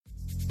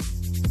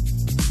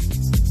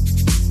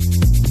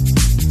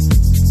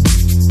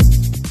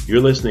You're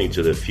listening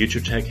to the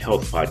Future Tech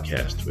Health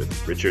Podcast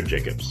with Richard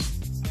Jacobs.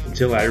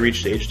 Until I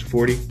reached age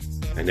 40,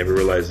 I never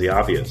realized the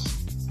obvious,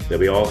 that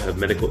we all have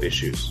medical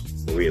issues,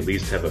 or we at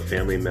least have a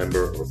family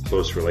member or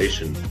close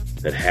relation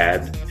that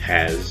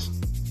has,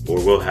 or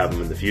will have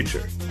them in the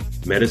future.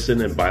 Medicine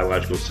and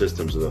biological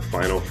systems are the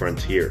final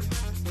frontier.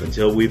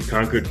 Until we've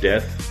conquered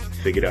death,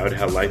 figured out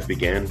how life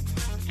began,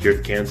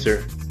 cured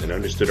cancer, and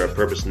understood our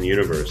purpose in the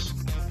universe,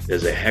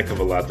 there's a heck of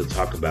a lot to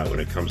talk about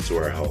when it comes to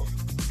our health.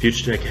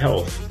 Future Tech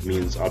Health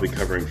means I'll be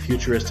covering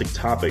futuristic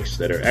topics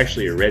that are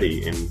actually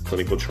already in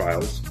clinical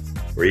trials,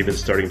 or even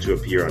starting to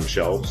appear on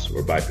shelves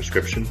or by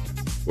prescription,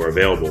 or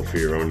available for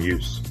your own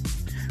use.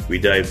 We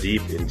dive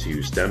deep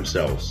into stem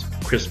cells,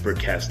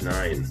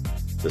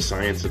 CRISPR-Cas9, the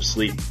science of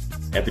sleep,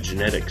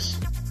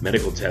 epigenetics,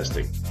 medical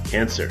testing,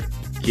 cancer,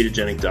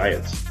 ketogenic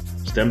diets,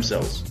 stem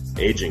cells,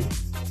 aging,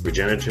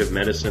 regenerative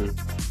medicine,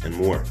 and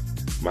more.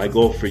 My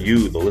goal for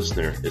you, the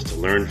listener, is to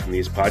learn from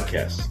these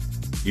podcasts.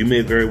 You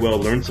may very well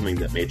learn something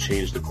that may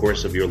change the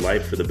course of your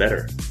life for the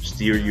better,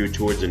 steer you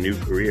towards a new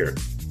career,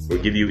 or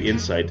give you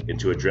insight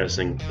into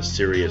addressing a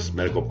serious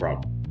medical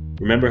problem.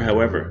 Remember,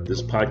 however,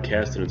 this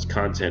podcast and its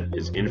content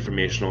is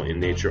informational in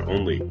nature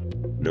only.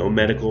 No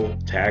medical,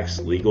 tax,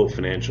 legal,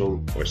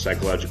 financial, or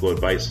psychological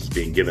advice is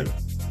being given.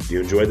 If you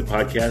enjoy the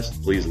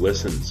podcast, please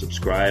listen,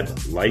 subscribe,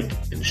 like,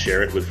 and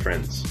share it with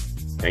friends.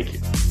 Thank you.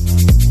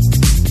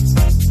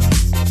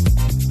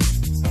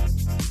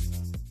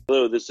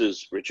 Hello, this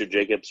is Richard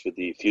Jacobs with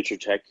the Future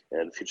Tech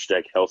and Future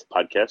Tech Health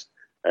Podcast.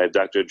 I have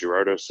Dr.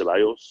 Gerardo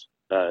Ceballos.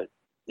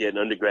 He had an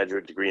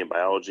undergraduate degree in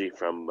biology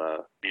from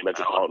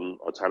Metropolitan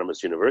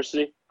Autonomous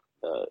University,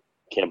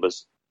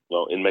 campus,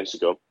 in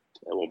Mexico.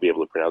 I won't be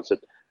able to pronounce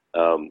it.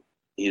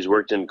 He's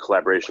worked in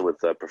collaboration with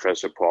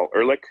Professor Paul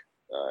Ehrlich,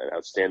 an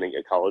outstanding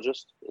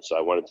ecologist. So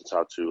I wanted to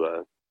talk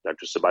to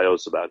Dr.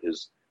 Ceballos about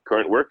his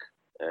current work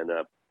and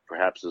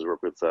perhaps his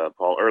work with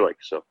Paul Ehrlich.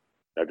 So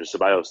Dr.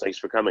 Ceballos, thanks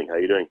for coming. How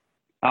are you doing?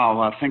 Oh,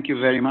 well, thank you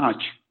very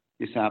much.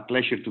 It's a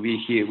pleasure to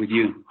be here with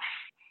you.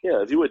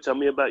 Yeah, if you would tell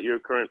me about your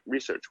current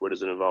research, what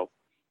does it involve?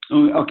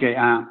 Okay,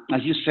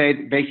 as you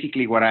said,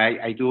 basically what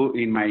I do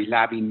in my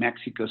lab in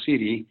Mexico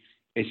City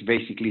is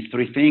basically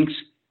three things.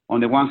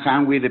 On the one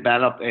hand, we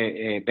develop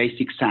a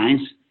basic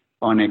science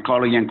on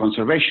ecology and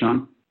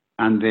conservation,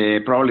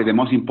 and probably the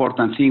most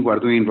important thing we're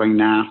doing right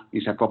now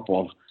is a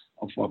couple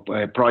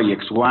of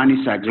projects. One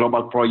is a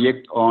global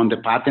project on the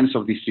patterns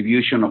of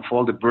distribution of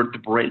all the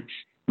vertebrates,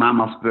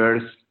 mammals,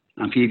 birds,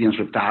 amphibians,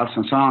 reptiles,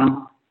 and so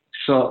on.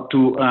 So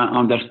to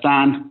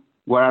understand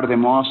what are the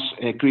most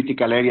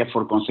critical areas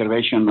for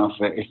conservation of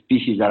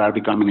species that are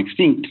becoming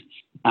extinct.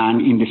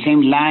 And in the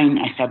same line,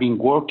 I have been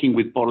working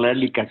with Paul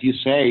Ehrlich, as you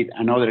said,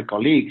 and other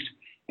colleagues,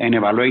 and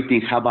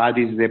evaluating how bad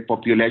is the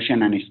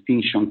population and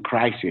extinction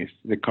crisis,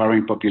 the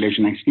current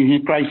population and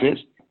extinction crisis.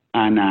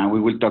 And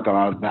we will talk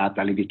about that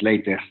a little bit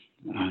later.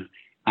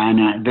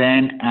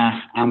 Then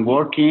I'm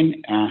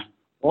working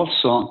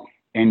also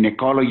in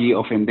ecology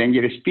of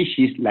endangered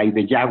species like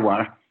the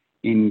jaguar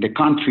in the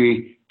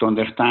country to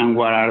understand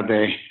what are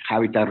the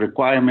habitat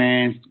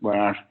requirements, what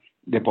are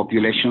the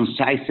population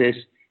sizes,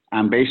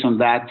 and based on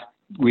that,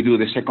 we do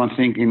the second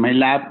thing in my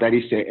lab, that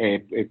is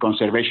a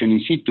conservation in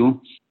situ.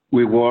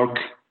 We work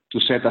to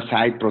set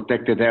aside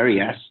protected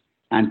areas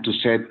and to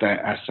set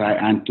aside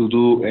and to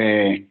do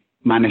a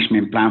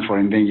management plan for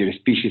endangered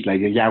species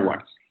like the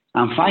jaguar.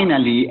 And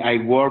finally, I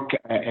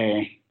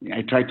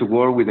try to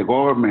work with the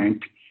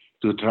government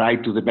to try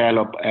to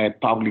develop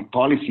public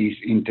policies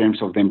in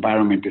terms of the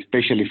environment,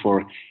 especially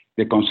for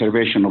the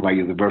conservation of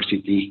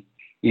biodiversity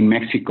in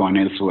Mexico and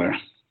elsewhere.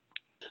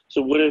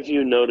 So what have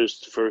you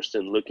noticed first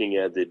in looking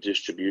at the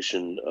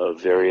distribution of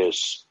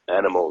various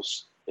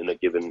animals in a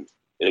given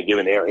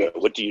area?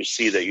 What do you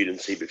see that you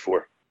didn't see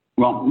before?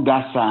 Well,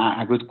 that's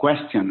a good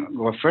question.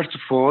 Well, first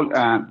of all,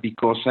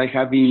 because I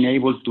have been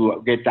able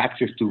to get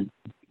access to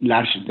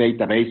large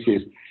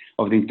databases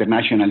of the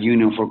International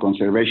Union for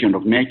Conservation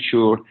of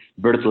Nature,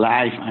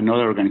 BirdLife, and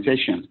other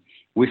organizations,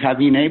 we have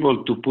been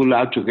able to pull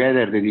out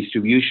together the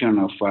distribution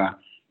of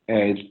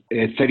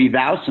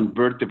 30,000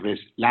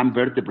 vertebrates, land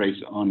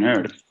vertebrates on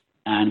Earth.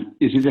 And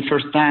this is the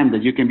first time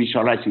that you can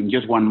visualize in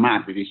just one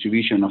map the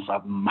distribution of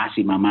a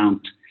massive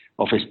amount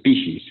of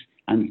species.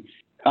 And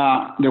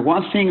the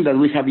one thing that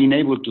we have been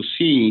able to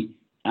see,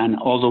 and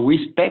although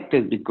we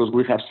expected, because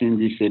we have seen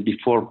this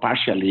before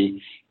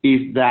partially,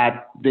 is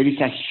that there is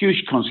a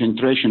huge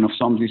concentration of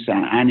some of these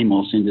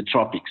animals in the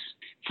tropics.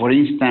 For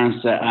instance,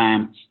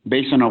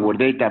 based on our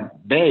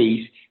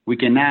database, we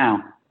can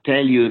now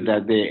tell you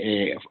that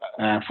the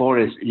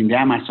forest in the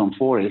Amazon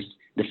forest,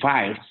 the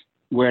fires,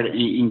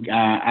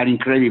 are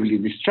incredibly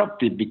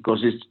destructive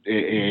because it's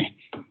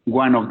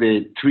one of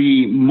the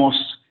three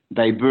most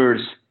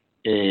diverse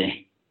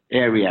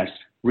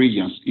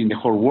regions in the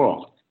whole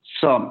world.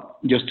 So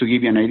just to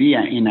give you an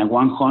idea, in a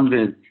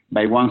 100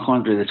 by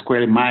 100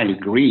 square mile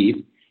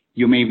grid,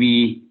 you may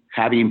be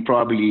having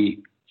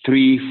probably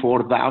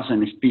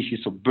 4,000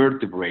 species of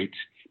vertebrates,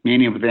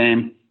 many of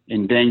them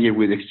endangered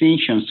with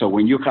extinction. So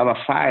when you have a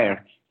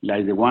fire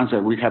like the ones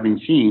that we have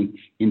been seeing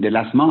in the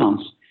last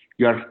months,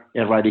 you are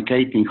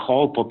eradicating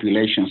whole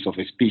populations of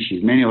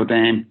species, many of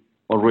them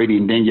already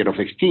in danger of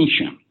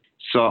extinction.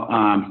 So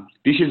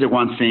this is the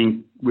one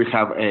thing we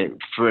have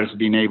first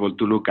been able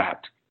to look at,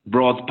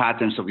 broad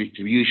patterns of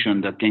distribution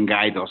that can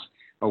guide us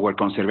our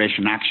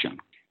conservation action.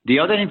 The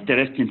other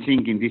interesting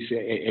thing in this,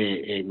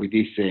 with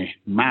these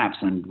maps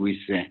and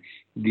with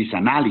this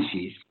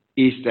analysis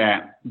is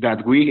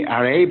that we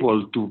are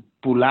able to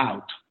pull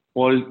out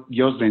all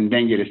just the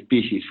endangered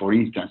species, for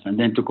instance, and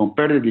then to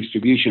compare the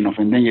distribution of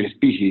endangered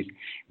species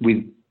with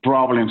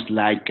problems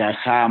like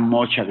how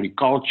much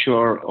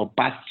agriculture or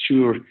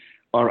pasture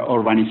or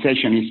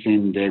urbanization is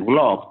in the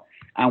globe.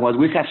 And what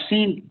we have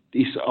seen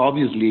is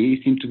obviously,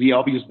 it seems to be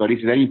obvious, but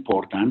it's very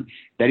important,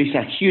 there is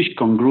a huge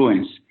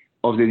congruence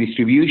of the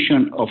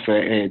distribution of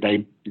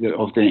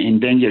the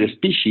endangered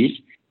species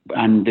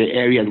and the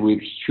areas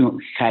with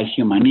high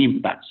human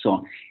impact.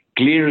 So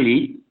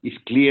clearly, it's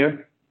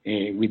clear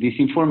with this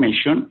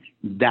information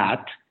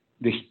that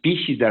the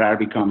species that are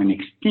becoming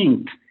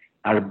extinct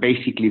are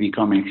basically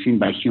becoming extinct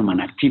by human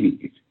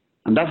activities.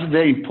 And that's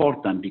very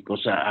important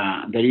because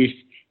there is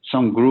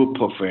some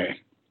group of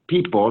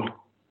people,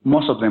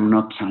 most of them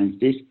not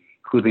scientists,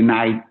 who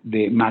deny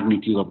the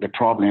magnitude of the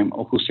problem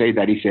or who say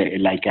that it's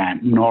like a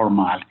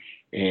normal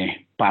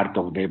part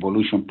of the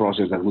evolution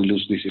process that we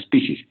lose these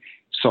species.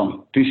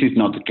 So this is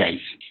not the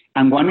case.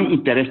 And one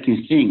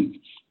interesting thing,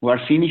 we're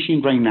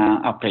finishing right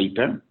now a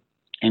paper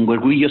and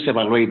where we just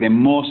evaluate the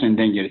most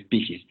endangered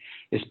species,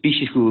 a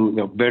species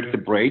the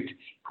vertebrate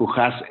who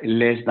has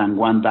less than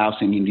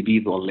 1,000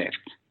 individuals left.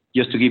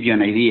 Just to give you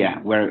an idea,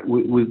 where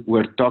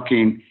we're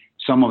talking,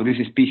 some of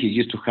these species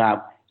used to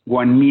have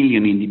 1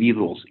 million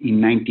individuals in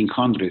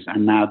 1900s,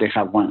 and now they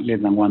have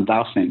less than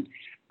 1,000.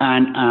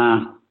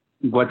 And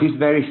what is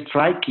very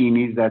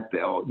striking is that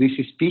these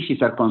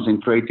species are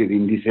concentrated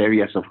in these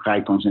areas of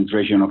high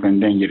concentration of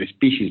endangered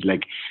species,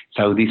 like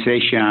Southeast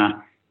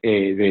Asia,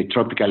 the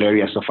tropical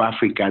areas of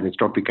Africa, the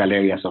tropical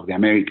areas of the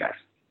Americas.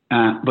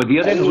 But the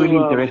other really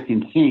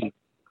interesting thing...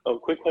 Oh,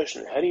 quick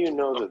question. How do you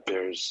know that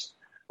there's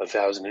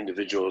 1,000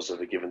 individuals of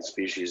a given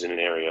species in an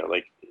area?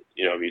 Like,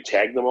 have you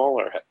tagged them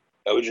all, or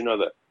how would you know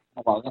that?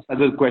 Well, that's a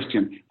good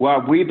question.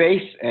 Well, we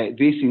base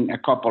this in a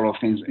couple of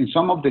things. In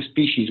some of the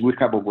species, we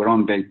have our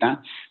own data,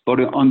 but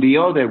on the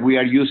other, we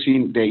are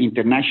using the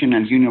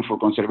International Union for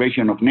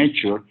Conservation of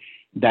Nature,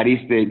 that is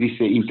this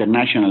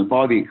international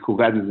body who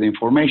gathers the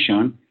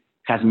information,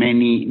 has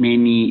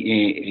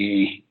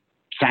many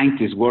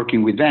scientists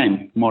working with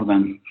them, more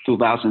than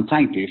 2,000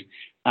 scientists.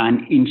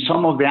 And in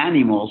some of the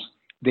animals,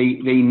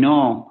 they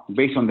know,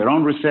 based on their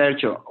own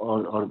research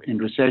or in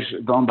research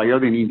done by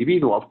other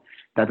individuals,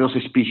 that those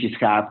species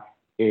have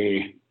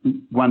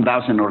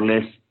 1,000 or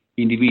less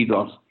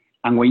individuals.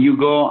 And when you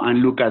go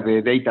and look at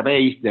their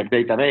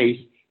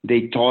database,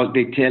 they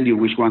tell you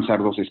which ones are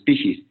those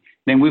species.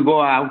 Then we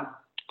go out,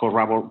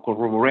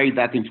 corroborate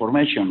that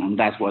information, and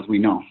that's what we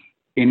know.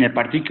 In a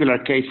particular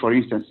case, for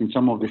instance, in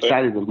some of the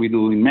studies that we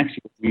do in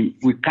Mexico,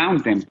 we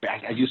count them,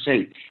 as you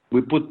say,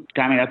 we put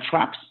camera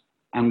traps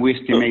and we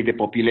estimate the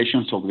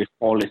populations of the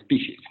whole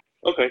species.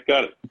 Okay,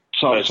 got it.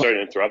 Sorry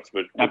to interrupt,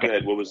 but go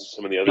ahead. What was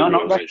some of the other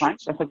No, that's fine.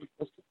 That's a good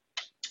question.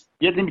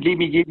 Let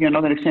me give you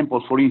another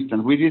example. For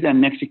instance, we did in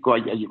Mexico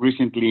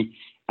recently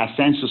a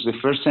census, the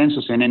first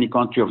census in any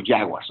country of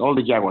jaguars, all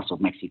the jaguars of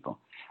Mexico.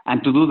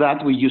 And to do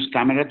that, we use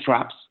camera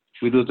traps.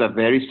 We do a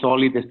very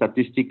solid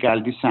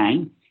statistical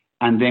design,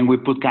 and then we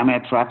put camera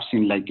traps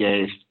in like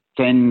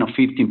 10 or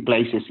 15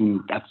 places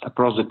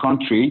across the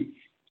country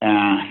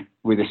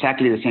with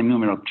exactly the same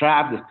number of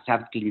traps,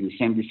 exactly the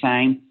same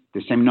design,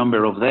 the same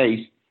number of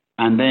days.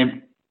 And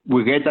then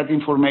we get that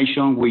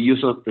information, we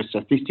use a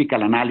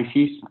statistical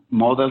analysis,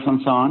 models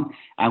and so on,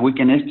 and we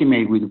can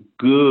estimate with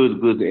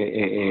good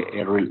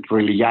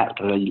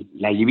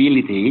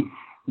reliability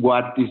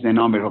what is the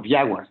number of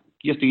jaguars.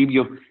 Just to give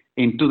you,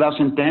 in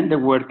 2010, there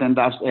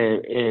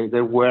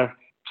were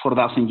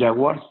 4,000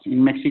 jaguars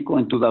in Mexico.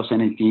 In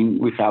 2018,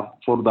 we have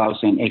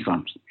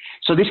 4,800.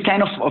 So this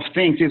kind of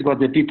things is what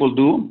the people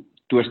do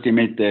to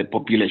estimate the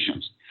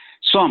populations.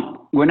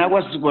 So where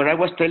I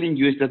was telling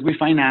you is that we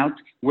find out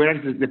where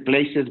are the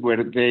places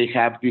where they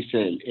have these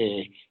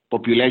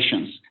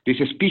populations,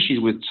 these species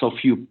with so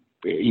few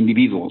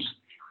individuals.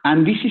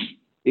 And this is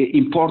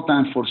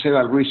important for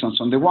several reasons.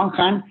 On the one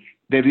hand,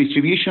 the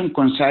distribution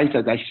coincides,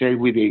 as I said,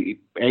 with the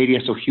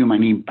areas of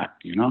human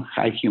impact,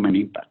 high human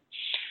impact.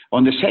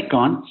 On the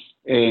second,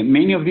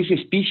 many of these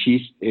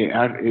species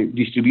are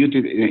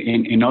distributed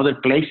in other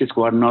places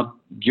who are not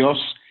just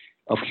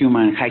of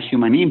high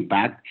human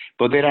impact,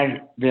 but they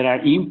are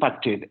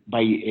impacted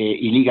by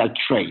illegal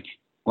trade.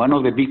 One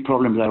of the big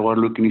problems that we're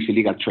looking is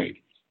illegal trade.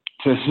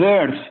 The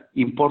third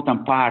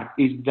important part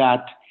is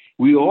that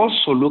we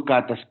also look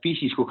at a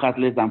species who has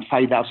less than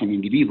 5,000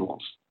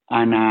 individuals.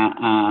 And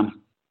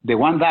the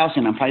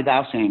 1,000 and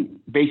 5,000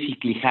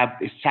 basically have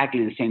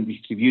exactly the same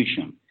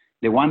distribution.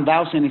 The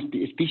 1,000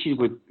 species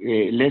with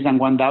less than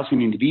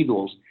 1,000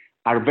 individuals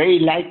are very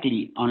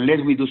likely, unless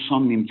we do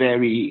something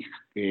very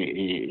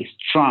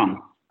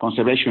strong,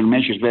 conservation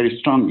measures very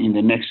strong in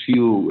the next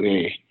few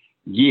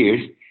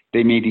years,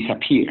 they may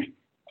disappear.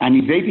 And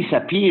if they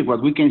disappear,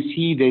 what we can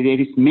see that there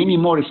is many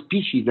more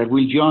species that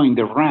will join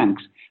the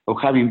ranks of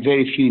having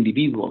very few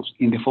individuals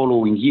in the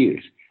following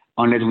years,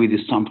 unless we do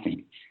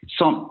something.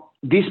 So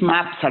these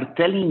maps are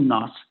telling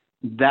us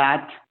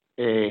that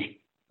the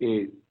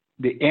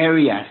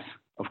areas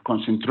of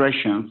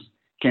concentrations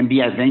can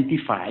be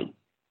identified,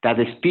 that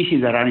the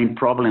species that are in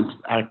problems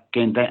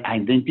can be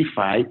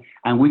identified,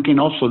 and we can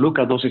also look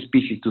at those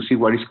species to see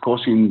what is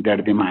causing their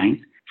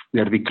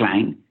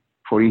decline.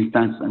 For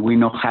instance, we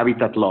know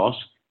habitat loss,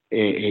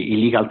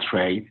 illegal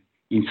trade,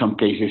 in some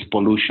cases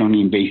pollution,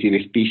 invasive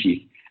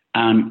species.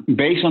 And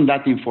based on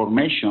that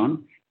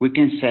information, we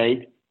can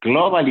say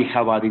globally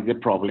how bad is the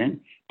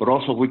problem, but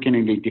also we can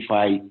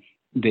identify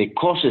the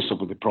causes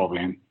of the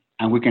problem,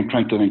 and we can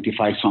try to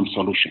identify some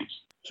solutions.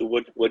 So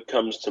what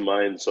comes to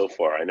mind so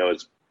far? I know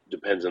it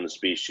depends on the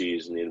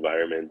species and the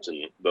environment,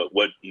 but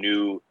what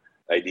new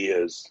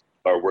ideas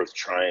are worth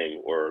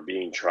trying or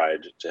being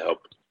tried to help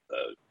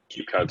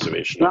keep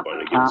conservation up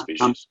on a given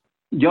species?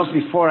 Just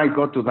before I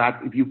go to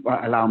that, if you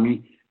allow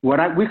me,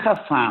 what we have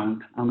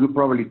found, and we'll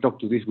probably talk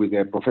to this with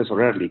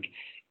Professor Ehrlich,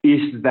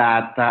 is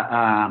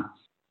that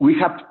we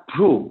have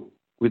proved,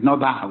 with no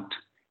doubt,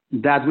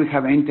 that we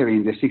have entered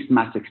in the sixth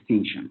mass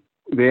extinction.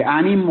 The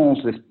animals,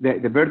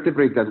 the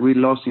vertebrates that we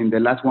lost in the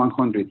last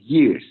 100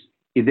 years,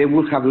 if they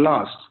would have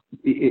lost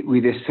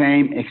with the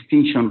same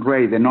extinction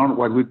rate,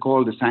 what we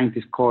call, the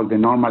scientists call the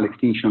normal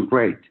extinction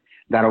rate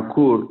that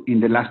occurred in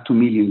the last 2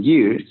 million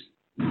years,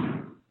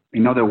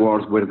 in other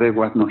words, where there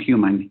was no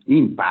human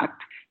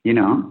impact,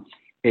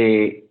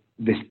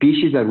 the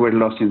species that were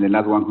lost in the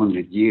last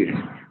 100 years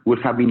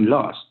would have been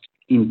lost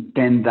in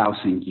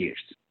 10,000 years.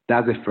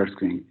 That's the first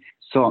thing.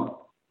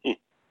 So,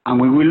 and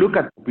when we look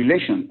at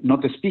population,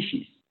 not the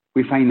species,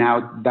 we find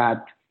out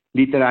that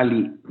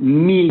literally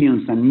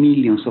millions and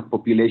millions of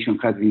population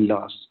has been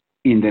lost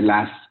in the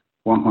last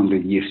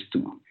 100 years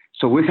too.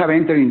 So we have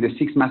entered in the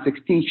sixth mass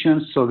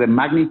extinction, so the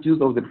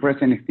magnitude of the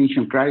present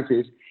extinction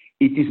crisis,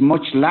 it is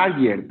much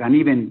larger than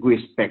even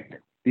we expected.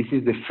 This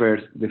is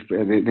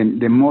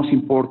the most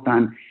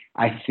important,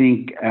 I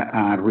think,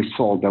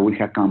 result that we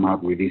have come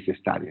out with these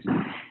studies.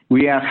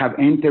 We have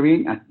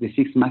entering at the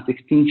sixth mass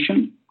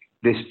extinction.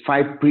 There's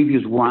 5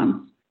 previous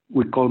ones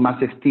we call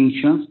mass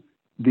extinctions.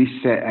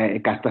 These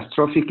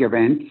catastrophic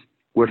events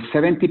where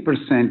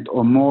 70%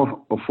 or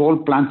more of all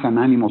plants and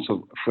animals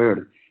of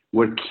Earth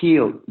were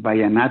killed by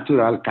a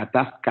natural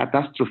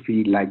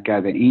catastrophe like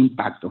the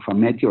impact of a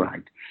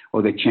meteorite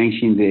or the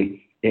change in the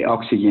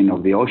oxygen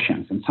of the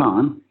oceans and so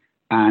on.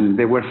 And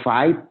there were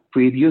 5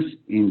 previous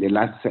in the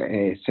last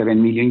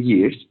 7 million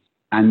years.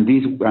 And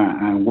this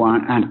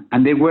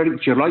and they were,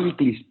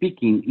 geologically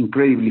speaking,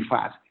 incredibly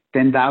fast.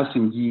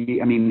 10,000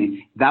 years,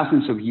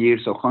 thousands of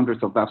years or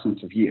hundreds of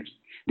thousands of years.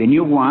 The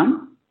new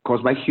one,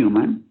 caused by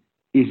human,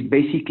 is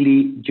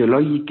basically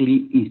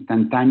geologically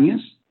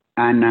instantaneous,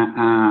 and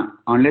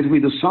unless we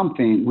do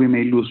something, we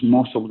may lose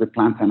most of the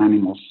plants and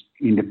animals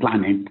in the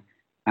planet,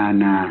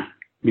 and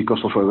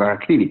because of our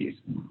activities.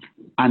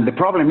 And the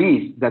problem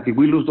is that if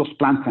we lose those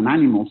plants and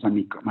animals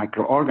and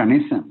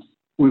microorganisms,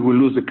 we will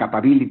lose the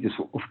capabilities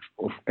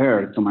of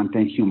Earth to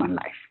maintain human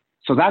life.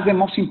 So that's the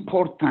most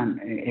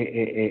important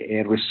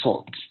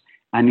result.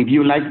 And if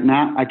you like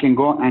now, I can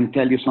go and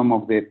tell you some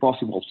of the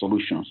possible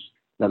solutions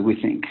that we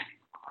think.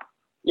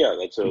 Yeah,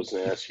 that's what I was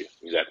going to ask you.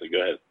 Exactly.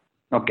 Go ahead.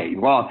 Okay.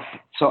 Well,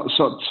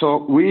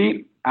 so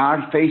we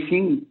are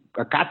facing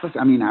a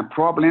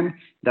problem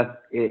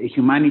that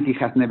humanity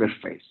has never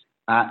faced.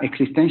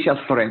 Existential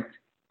threat,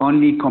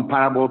 only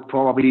comparable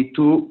probably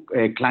to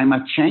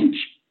climate change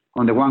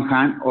on the one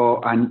hand,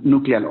 or a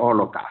nuclear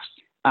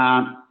holocaust.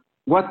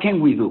 What can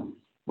we do?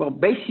 Well,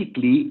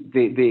 basically,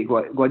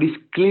 what is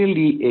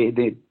clearly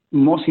the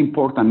most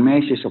important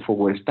message of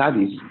our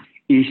studies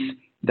is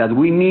that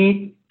we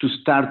need to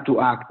start to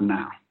act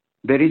now.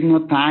 There is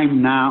no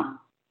time now,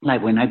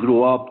 like when I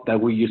grew up,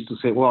 that we used to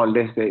say, well,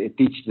 let's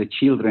teach the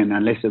children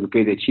and let's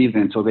educate the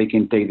children so they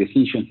can take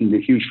decisions in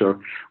the future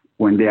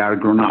when they are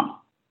grown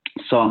up.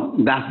 So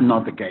that's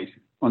not the case.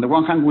 On the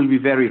one hand, we'll be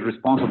very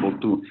responsible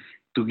to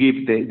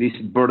give this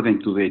burden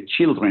to the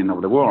children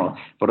of the world,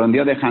 but on the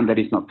other hand, there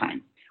is no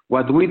time.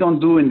 What we don't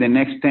do in the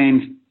next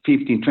 10,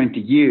 15, 20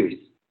 years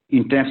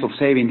in terms of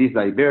saving this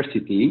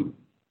diversity,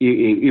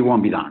 it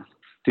won't be done.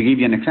 To give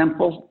you an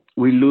example,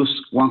 we lose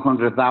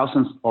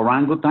 100,000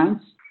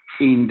 orangutans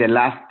in the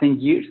last 10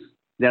 years.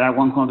 There were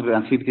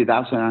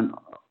 150,000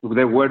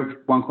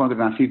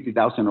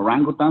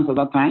 orangutans at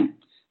that time.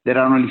 There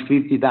are only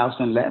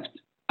 50,000 left.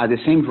 At the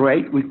same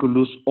rate, we could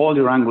lose all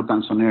the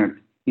orangutans on Earth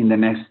in the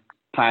next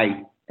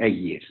 5-8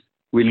 years.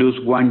 We lose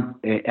one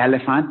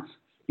elephant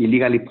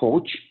illegally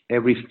poached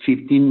every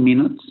 15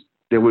 minutes.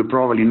 There will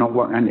probably not be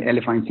an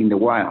elephant in the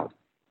wild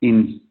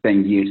in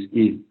 10 years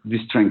if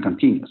this trend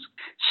continues.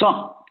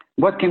 So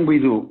what can we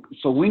do?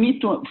 So we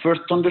need to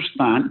first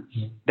understand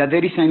that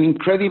there is an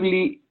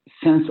incredibly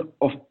sense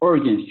of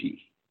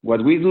urgency.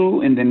 What we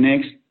do in the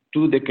next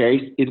 2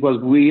 decades, it will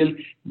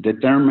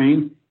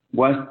determine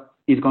what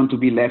is going to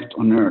be left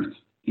on Earth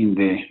in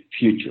the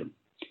future.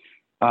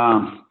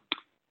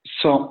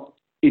 So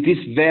it is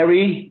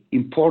very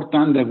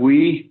important that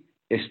we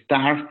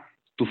start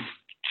to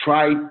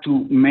try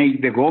to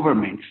make the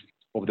governments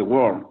of the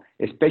world,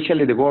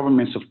 especially the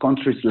governments of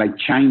countries like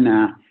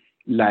China,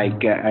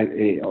 like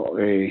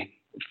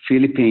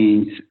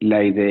Philippines,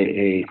 like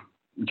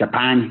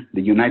Japan,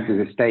 the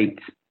United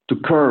States, to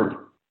curb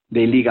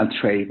the illegal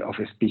trade of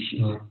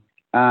species.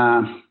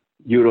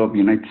 Europe,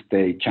 United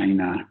States,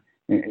 China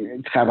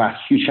have a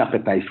huge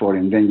appetite for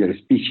endangered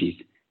species,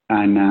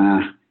 and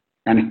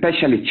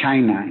especially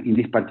China in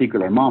this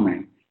particular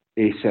moment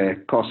is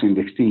causing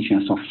the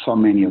extinctions of so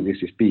many of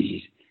these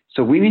species.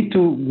 So we need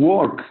to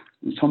work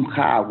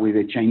somehow with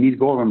the Chinese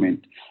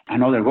government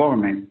and other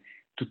governments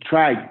to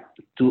try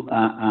to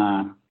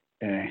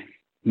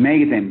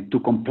make them to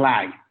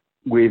comply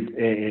with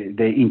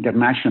the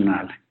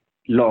international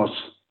laws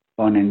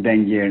on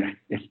endangered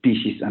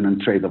species and on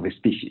trade of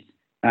species.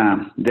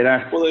 There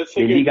are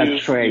illegal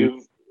trade.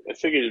 I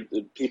figured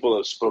that people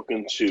have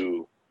spoken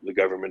to the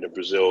government of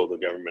Brazil, the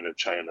government of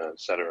China, et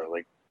cetera.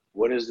 Like,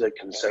 what is the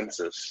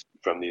consensus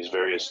from these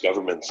various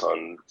governments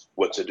on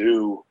what to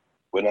do,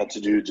 what not to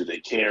do? Do they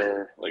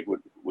care? Like,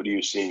 what are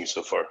you seeing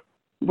so far?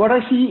 What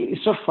I see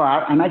so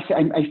far, and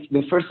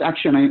the first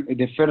action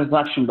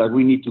that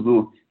we need to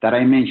do, that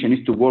I mentioned,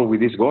 is to work with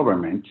these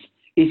governments,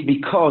 is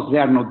because they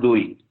are not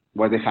doing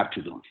what they have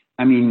to do.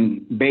 I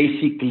mean,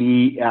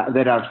 basically,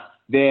 there are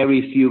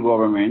very few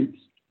governments.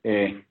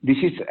 This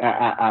is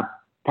a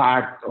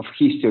part of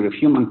history of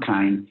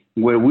humankind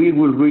where we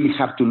will really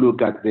have to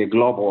look at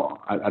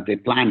the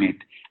planet,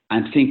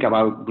 and think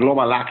about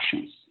global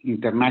actions,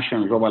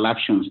 international global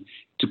actions,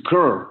 to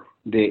curb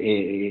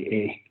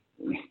the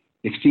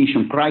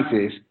extinction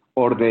crisis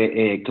or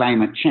the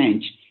climate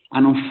change.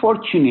 And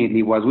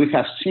unfortunately, what we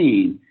have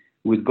seen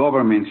with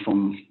governments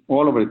from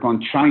all over the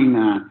country,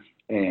 China,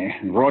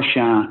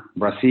 Russia,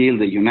 Brazil,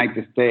 the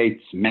United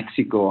States,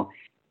 Mexico,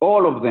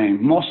 all of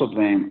them, most of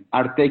them,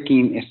 are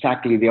taking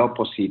exactly the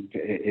opposite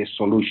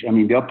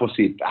the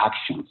opposite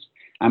actions.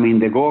 I mean,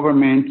 the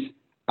governments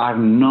are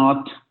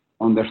not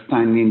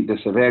understanding the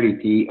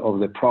severity of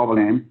the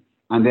problem,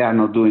 and they are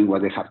not doing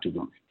what they have to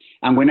do.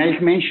 And when I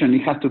mentioned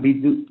it has to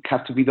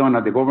be done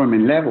at the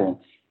government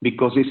level,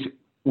 because it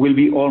will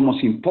be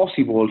almost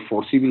impossible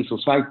for civil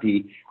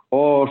society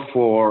or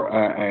for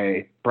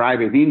a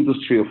private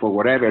industry or for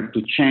whatever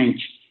to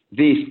change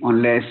this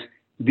unless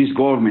this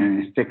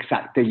government takes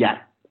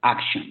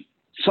action.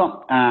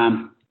 So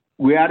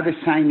we are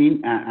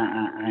designing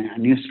a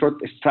new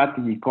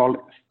strategy called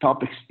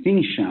Stop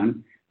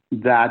Extinction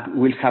that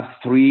will have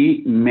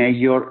three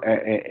major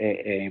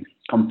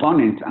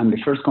components. And the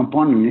first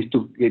component is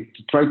to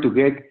try to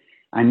get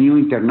a new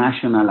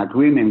international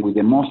agreement with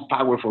the most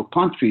powerful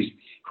countries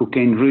who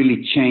can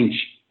really change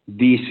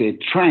this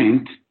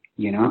trend,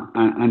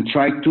 and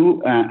try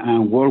to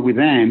work with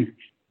them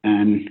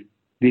and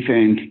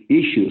different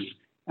issues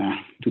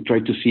to try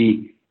to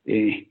see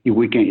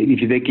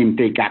if they can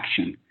take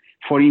action.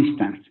 For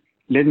instance,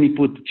 let me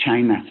put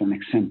China as an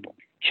example.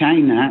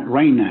 China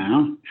right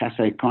now has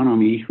an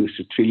economy with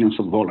trillions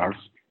of dollars,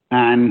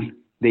 and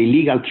the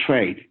illegal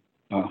trade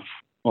of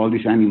all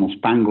these animals,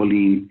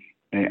 pangolin,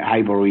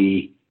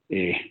 ivory,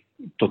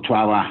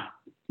 totuaba,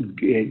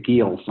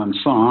 gills, and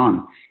so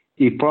on,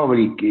 it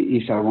probably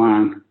is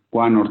around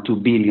 $1 or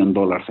 $2 billion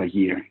a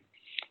year.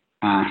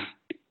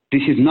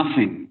 This is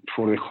nothing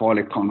for the whole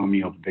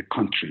economy of the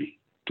country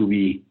to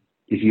be.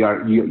 If you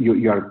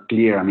are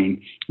clear, I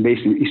mean,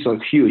 basically it's so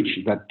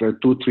huge that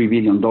 $2-3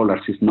 billion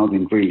is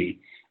nothing really.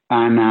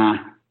 And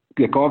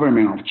the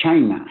government of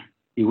China,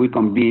 if we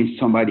convince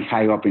somebody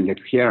high up in the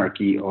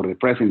hierarchy or the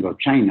president of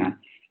China,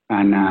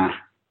 and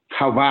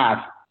how bad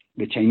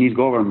the Chinese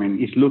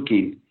government is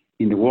looking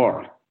in the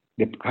world,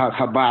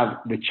 how bad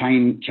the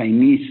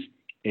Chinese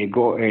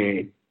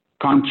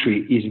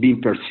country is being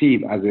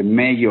perceived as a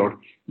major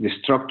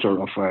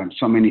destructor of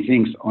so many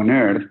things on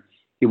earth,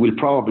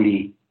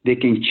 they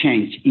can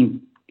change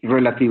in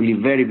relatively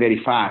very,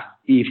 very fast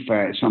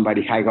if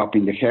somebody high up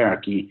in the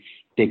hierarchy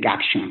take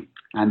action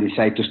and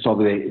decide to stop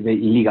the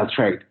illegal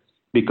trade.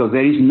 Because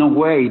there is no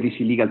way this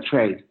illegal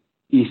trade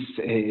is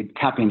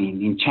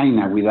happening in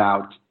China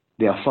without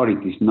the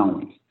authorities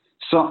knowing.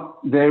 So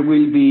there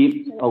will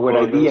be our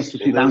ideas to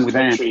sit down with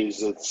them. In those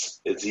countries,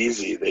 it's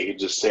easy. They could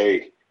just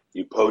say,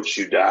 you poach,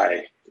 you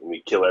die, and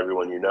we kill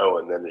everyone you know,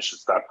 and then it should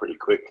stop pretty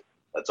quick.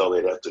 That's all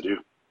they'd have to do.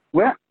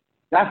 Well,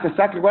 that's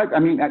exactly what I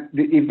mean.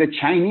 If the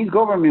Chinese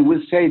government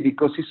will say,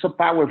 because it's so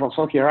powerful,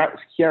 so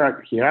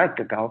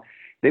hierarchical,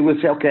 they will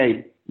say,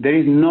 okay, there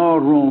is no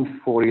room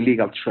for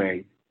illegal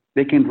trade.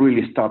 They can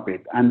really stop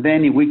it. And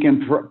then if we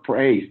can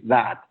praise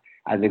that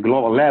at the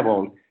global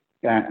level,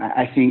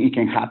 I think it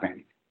can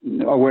happen.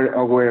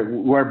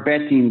 We're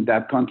betting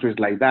that countries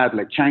like that,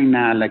 like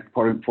China, like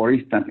for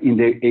instance, in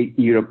the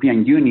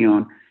European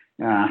Union,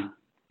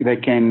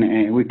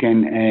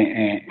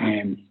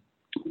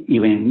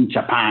 even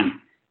Japan,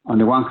 on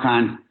the one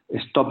hand,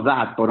 stop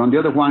that, but on the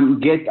other one,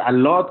 get a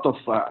lot of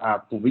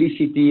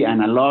publicity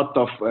and a lot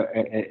of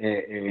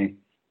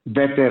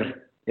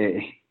better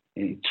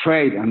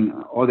trade and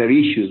other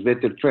issues,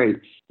 better trade,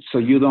 so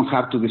you don't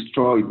have to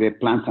destroy the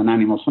plants and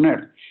animals on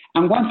Earth.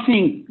 And one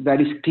thing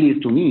that is clear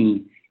to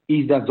me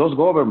is that those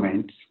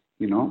governments,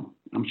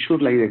 I'm sure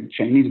like the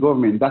Chinese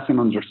government doesn't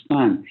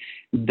understand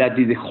that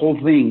if the whole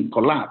thing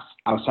collapses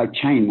outside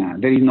China,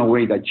 there is no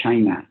way that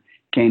China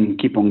can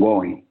keep on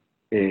going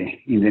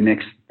in the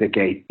next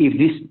decade. If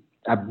this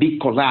a big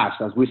collapse,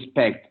 as we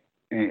expect,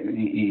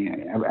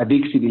 a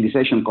big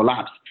civilization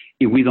collapse,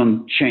 if we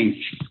don't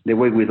change the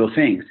way we do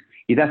things,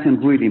 it doesn't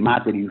really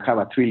matter if you have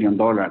a trillion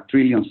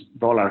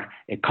dollar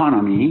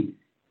economy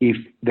if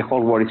the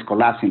whole world is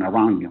collapsing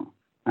around you.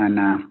 And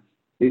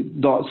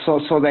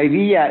so the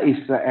idea is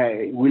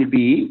will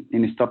be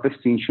in Stop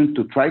Extinction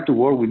to try to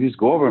work with these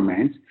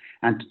governments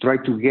and to try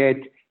to get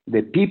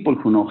the people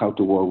who know how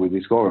to work with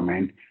this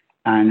government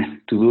and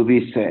to do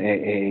this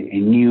a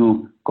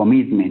new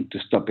commitment to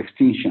stop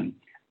extinction.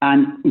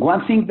 And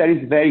one thing that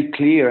is very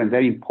clear and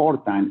very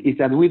important is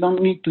that we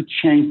don't need to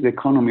change the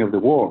economy of the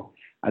world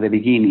at the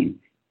beginning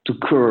to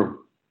curb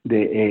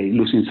the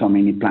losing so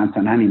many plants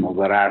and animals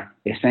that are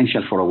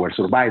essential for our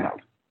survival.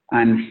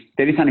 And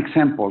there is an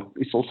example,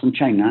 it's also in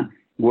China,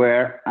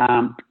 where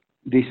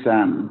this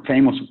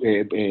famous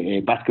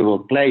basketball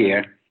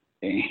player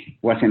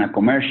was in a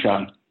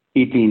commercial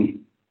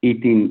eating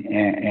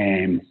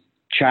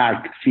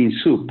shark fin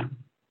soup,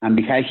 and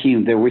behind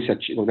him there was a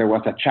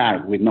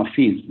shark with no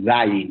fins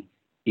dying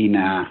in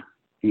a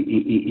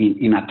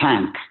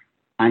tank,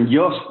 and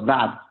just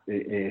that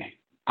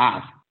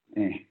act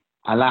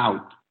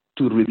allowed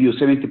to reduce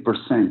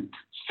 70%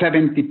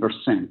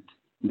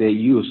 the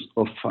use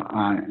of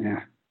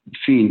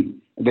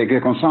fin, the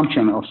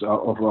consumption of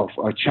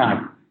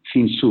shark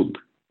fin soup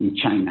in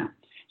China.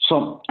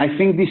 So I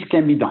think this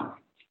can be done.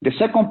 The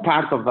second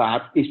part of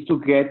that is to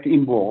get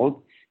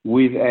involved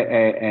with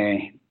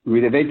a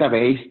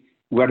database.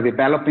 We're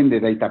developing the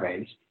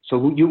database.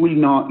 So you will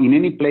know in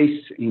any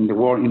place in the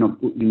world,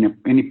 in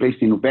any place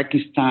in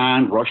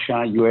Uzbekistan,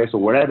 Russia, US,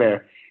 or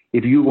wherever,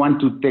 if you want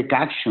to take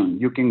action,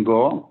 you can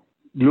go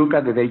look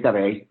at the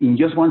database. In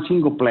just one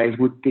single place,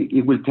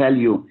 it will tell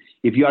you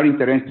if you are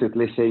interested,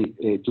 let's say,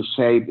 to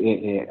save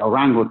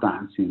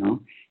orangutans,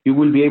 you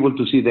will be able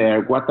to see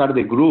there what are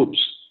the groups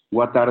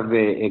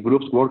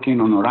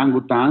working on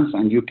orangutans,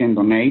 and you can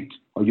donate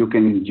or you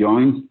can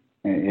join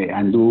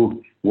and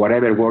do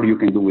whatever work you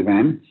can do with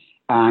them.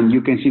 And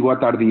you can see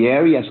what are the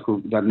areas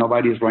that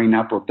nobody is right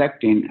now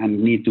protecting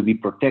and need to be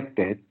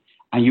protected.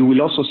 And you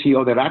will also see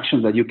other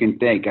actions that you can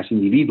take as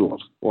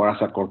individuals or as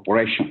a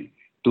corporation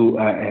to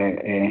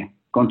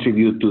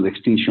contribute to the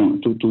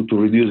extinction, to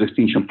reduce the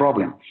extinction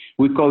problem.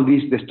 We call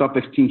this the Stop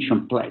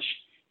Extinction Pledge.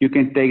 You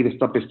can take the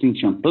Stop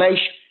Extinction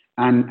Pledge,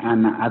 and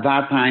at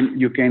that time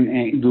you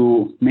can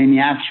do many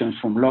actions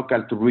from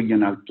local to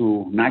regional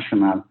to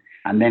national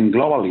and then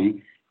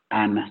globally,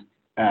 and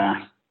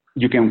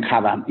you can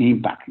have an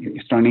impact, a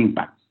strong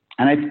impact.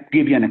 And I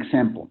give you an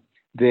example.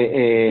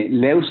 The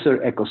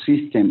Leuser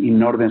ecosystem in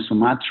northern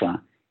Sumatra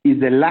is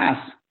the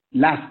last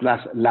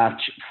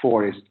large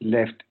forest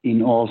left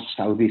in all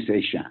Southeast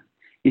Asia.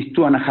 It's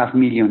 2.5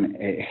 million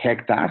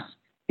hectares.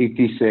 It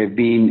is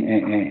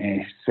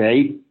being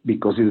saved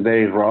because it's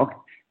very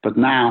rock, but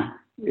now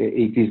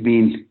it is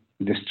being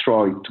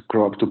destroyed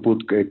to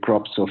put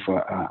crops.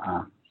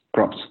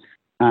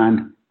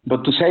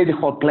 But to save the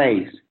whole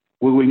place,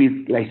 we will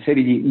need like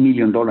 $30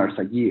 million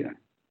a year.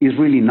 It's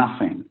really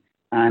nothing.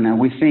 And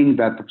we think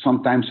that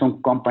sometimes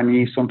some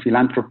companies, some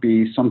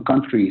philanthropies, some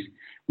countries,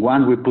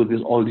 once we put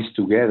all this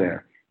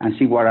together and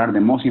see what are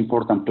the most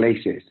important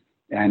places,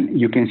 and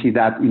you can see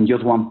that in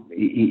just one,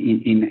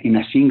 in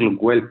a single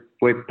web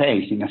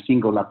page, in a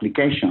single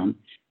application,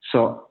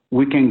 so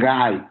we can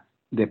guide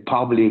the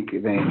public,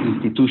 the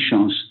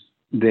institutions,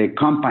 the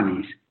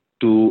companies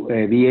to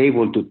be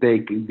able to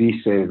take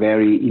these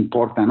very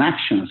important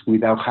actions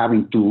without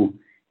having to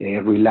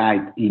rely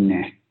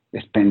in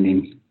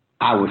spending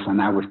hours and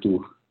hours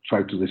to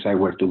try to decide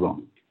where to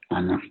go.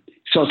 And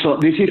so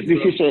this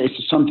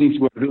is some things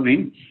we're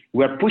doing.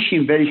 We're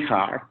pushing very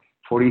hard,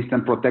 for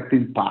instance,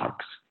 protecting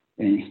parks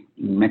in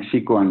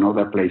Mexico and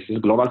other places.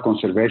 Global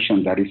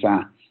Conservation, that is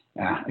a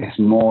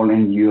small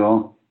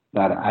NGO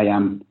that I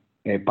am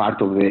a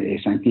part of the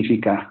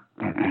scientific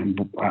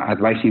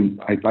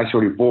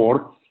advisory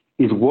board,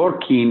 is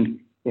working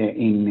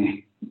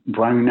in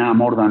right now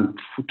more than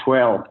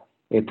 12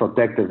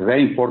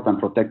 very important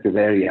protected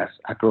areas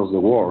across the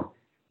world.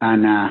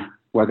 And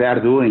what they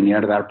are doing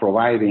here, they are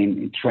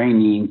providing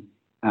training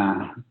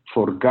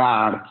for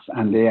guards,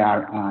 and they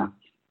are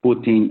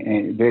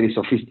putting very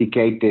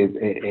sophisticated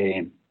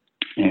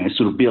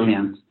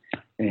surveillance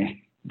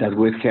that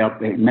will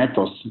help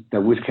methods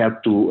that will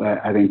help to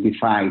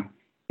identify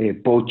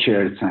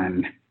poachers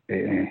and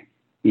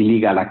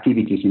illegal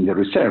activities in the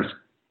reserves.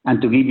 And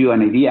to give you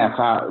an idea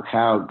of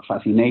how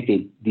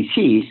fascinating this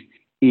is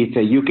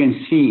you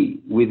can see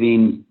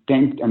within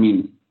 10,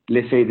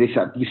 let's say these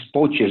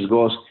poachers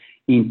goes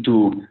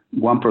into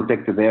one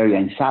protected area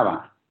in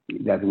Sabah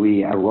that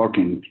we are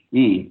working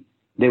in.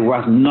 There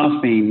was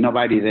nothing,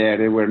 nobody there.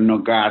 There were no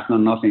guards, no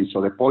nothing. So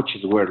the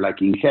poachers were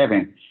like in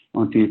heaven.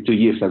 until 2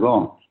 years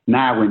ago.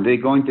 Now, when they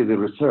go into the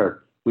reserve,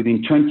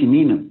 within 20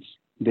 minutes,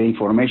 the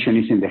information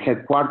is in the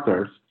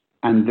headquarters,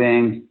 and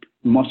then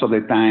most of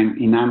the time,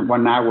 in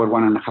 1 hour,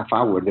 1.5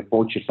 hours, the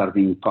poachers are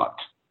being caught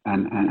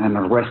and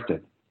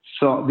arrested.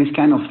 So these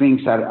kind of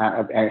things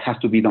has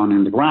to be done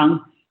on the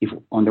ground. If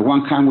on the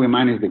one hand we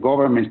manage the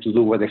governments to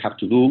do what they have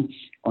to do,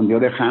 on the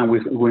other hand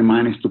we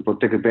manage to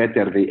protect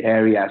better the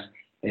areas,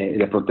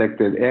 the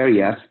protected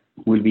areas,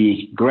 will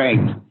be great.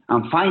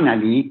 And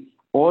finally,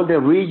 all the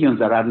regions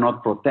that are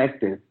not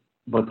protected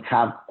but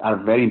are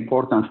very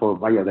important for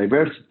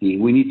biodiversity,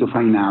 we need to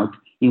find out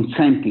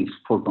incentives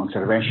for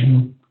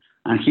conservation.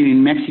 And here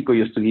in Mexico,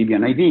 just to give you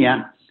an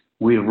idea,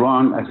 we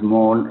run a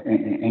small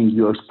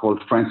NGO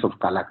called Friends of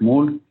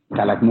Calakmul.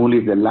 Calakmul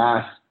is the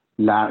largest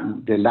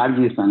and the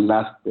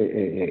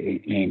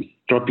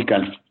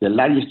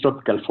largest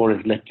tropical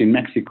forest left in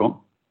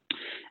Mexico.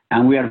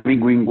 And we are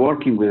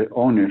working with the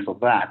owners of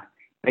that,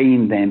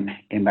 paying them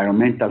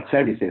environmental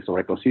services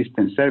or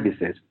ecosystem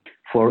services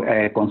for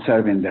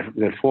conserving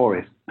their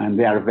forest. And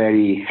they are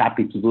very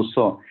happy to do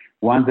so.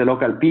 Once the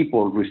local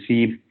people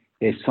receive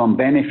some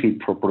benefit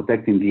for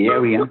protecting the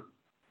area.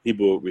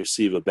 People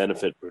receive a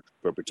benefit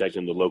for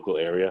protecting the local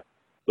area.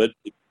 But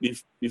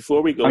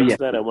before we go into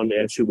that, I wanted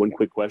to ask you one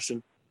quick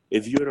question.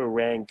 If you were to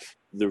rank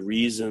the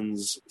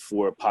reasons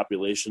for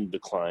population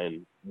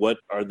decline, what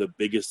are the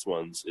biggest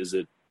ones? Is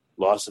it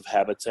loss of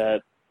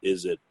habitat?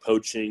 Is it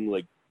poaching?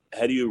 Like,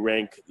 how do you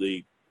rank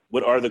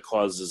what are the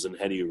causes and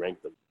how do you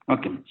rank them?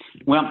 Okay.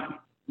 Well,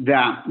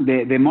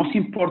 the most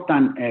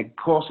important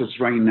causes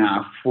right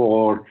now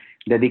for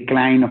the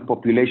decline of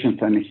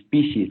populations and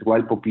species,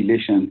 wild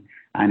population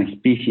and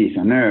species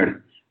on Earth,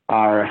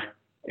 are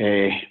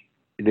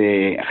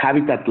the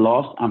habitat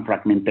loss and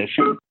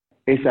fragmentation.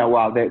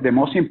 The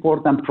most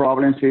important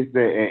problems is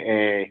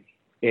the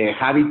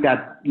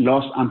habitat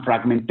loss and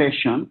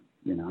fragmentation,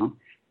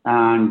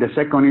 and the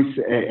second is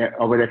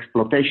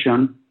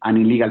overexploitation and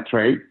illegal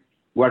trade.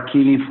 We're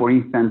killing, for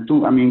instance,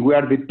 we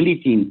are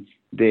depleting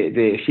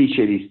the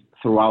fisheries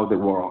throughout the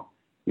world.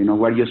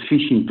 We're just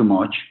fishing too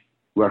much.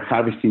 We're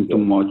harvesting too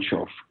much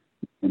of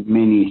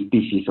many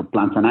species of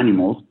plants and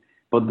animals,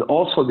 but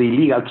also the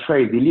illegal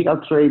trade. The illegal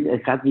trade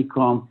has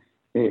become,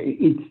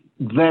 it's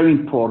very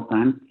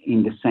important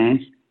in the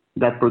sense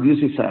that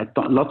produces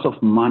lots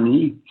of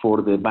money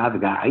for the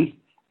bad guys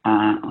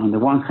on the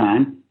one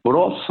hand, but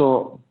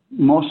also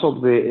most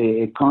of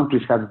the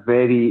countries have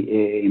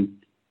very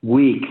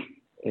weak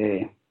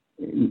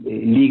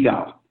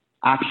legal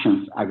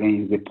actions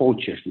against the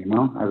poachers,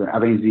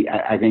 against the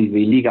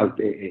illegal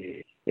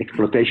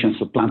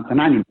exploitations of plants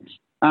and animals.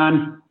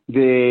 And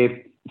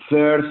the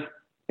third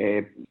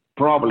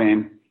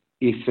problem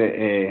is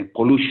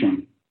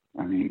pollution.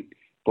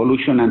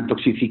 Pollution and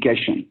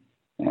toxification.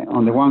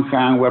 On the one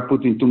hand, we're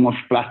putting too much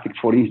plastic,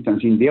 for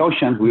instance, in the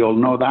oceans. We all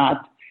know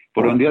that.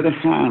 But on the other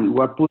hand,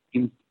 we're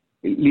putting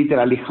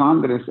literally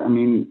hundreds.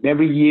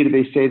 Every year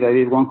they say that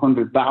there's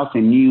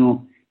 100,000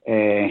 new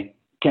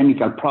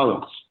chemical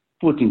products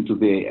put into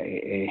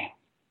the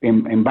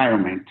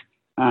environment.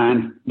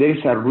 And there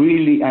is a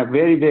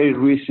very, very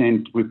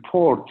recent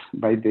report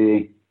by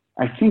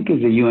I think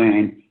it's the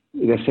UN,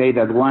 they say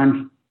that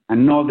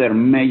another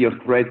major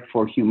threat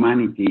for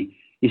humanity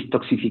is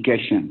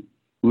toxification.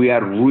 We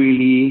are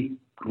really,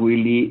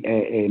 really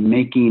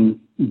making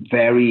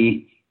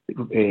very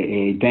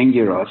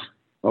dangerous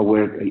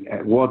our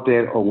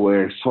water,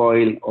 our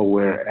soil,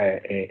 our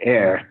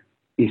air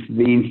is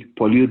being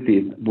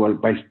polluted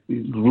by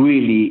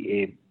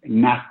really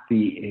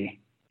nasty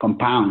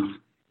compounds,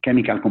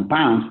 chemical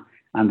compounds,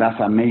 and that's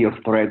a major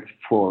threat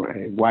for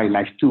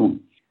wildlife too.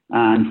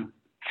 And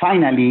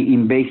finally,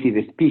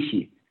 invasive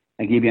species.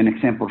 I give you an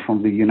example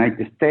from the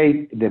United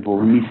States. The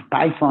Burmese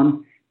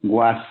python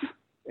was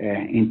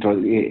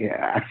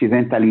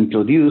accidentally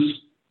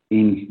introduced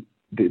in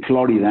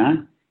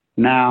Florida.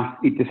 Now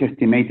it is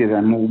estimated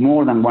that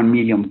more than 1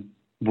 million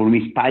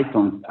Burmese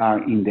pythons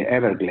are in the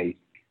Everglades,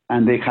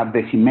 and they have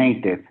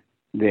decimated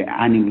the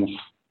animals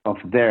of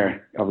the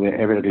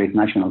Everglades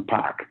National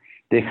Park.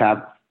 They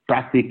have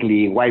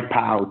practically wiped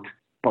out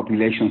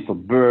populations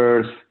of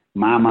birds,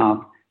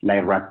 mammals,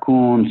 like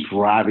raccoons,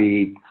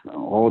 rabbits,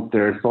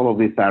 otters. All of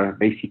these are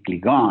basically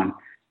gone.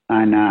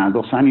 And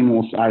those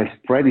animals are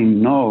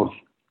spreading north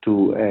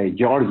to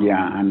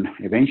Georgia, and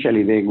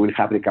eventually they will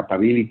have the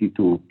capability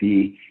to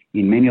be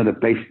in many other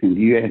places in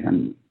the U.S.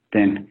 and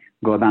then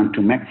go down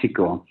to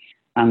Mexico.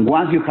 And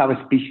once you have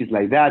a species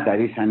like that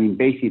is an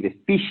invasive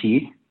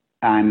species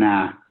and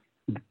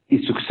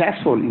is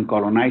successful in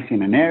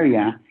colonizing an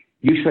area,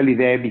 usually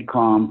they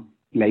become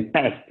like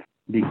pests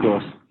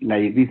because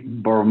like this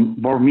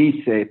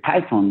Burmese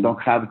python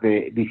don't have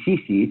the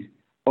diseases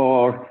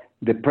or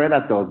the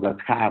predators that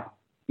have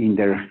in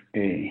their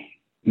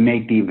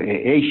native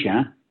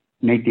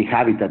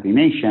habitat in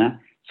Asia,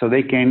 so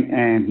they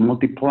can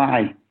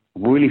multiply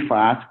really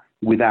fast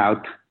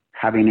without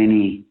having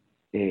any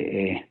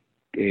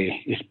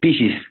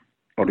species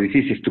or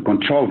diseases to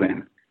control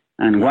them.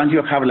 And once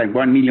you have like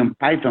 1 million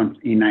pythons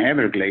in an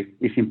Everglades,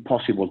 it's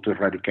impossible to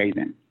eradicate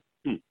them.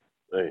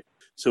 Right.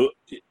 So,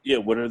 yeah,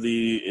 what are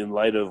in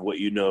light of what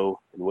you know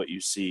and what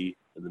you see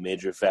and the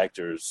major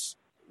factors,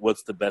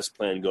 what's the best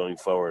plan going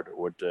forward?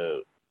 What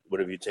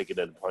have you taken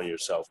it upon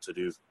yourself to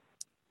do?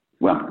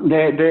 Well,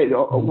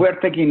 we're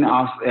taking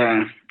us,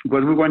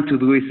 what we want to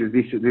do is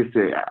this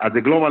at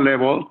the global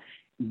level,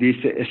 this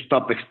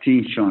Stop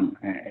Extinction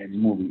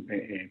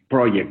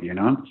project,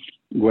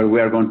 where we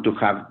are going to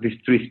have these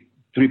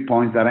three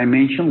points that I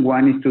mentioned.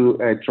 One is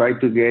to try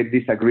to get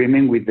this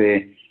agreement with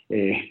the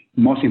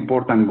most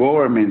important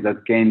governments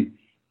that can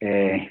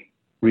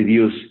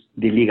reduce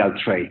the illegal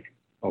trade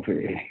of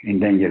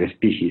endangered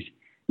species.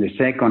 The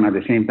second, at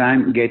the same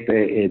time, get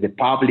the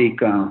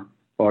public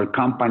or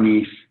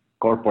companies,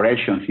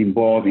 corporations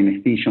involved in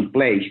extinction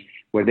place,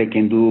 where they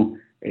can do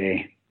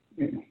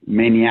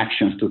many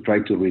actions to try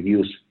to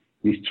reduce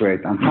this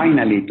threat. And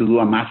finally, to do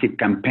a massive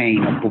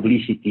campaign of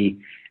publicity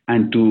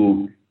and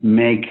to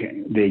make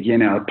the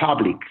general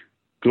public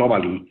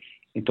globally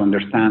to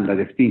understand that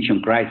the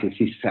extinction crisis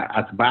is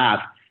as bad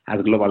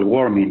as global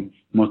warming,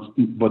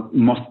 but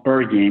most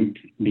urgent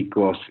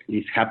because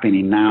it's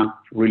happening now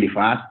really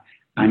fast.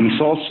 And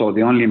it's also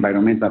the only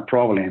environmental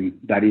problem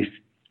that is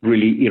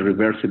really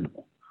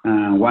irreversible.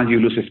 Once you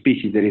lose a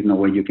species, there is no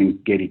way you can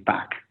get it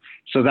back.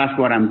 So that's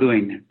what I'm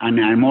doing.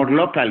 And more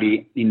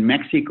locally in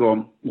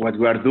Mexico, what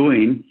we are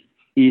doing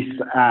is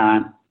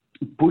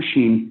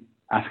pushing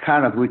as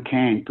hard as we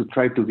can to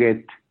try to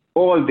get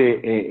all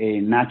the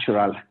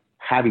natural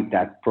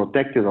habitat,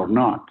 protected or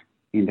not,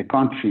 in the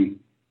country.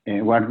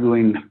 We're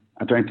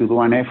trying to do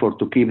an effort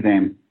to keep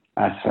them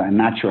as a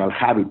natural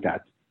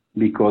habitat,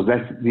 because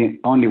that's the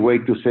only way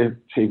to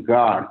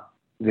safeguard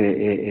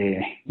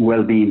the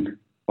well-being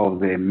of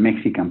the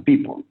Mexican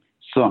people.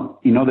 So,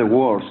 in other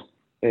words,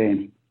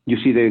 you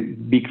see the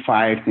big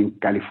fires in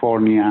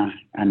California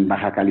and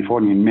Baja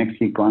California in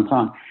Mexico and so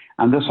on,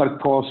 and those are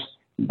caused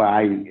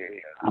by,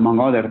 among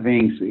other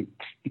things,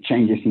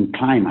 changes in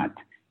climate.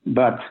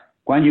 But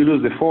when you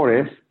lose the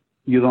forest,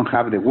 you don't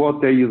have the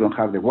water, you don't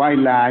have the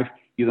wildlife,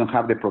 you don't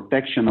have the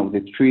protection of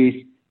the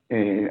trees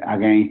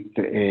against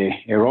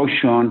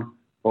erosion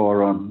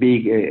or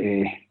big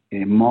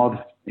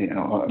mud,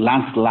 or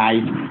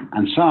landslide,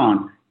 and so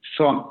on.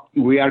 So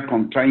we are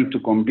trying to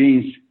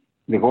convince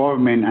the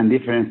government and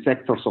different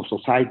sectors of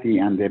society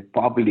and the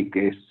public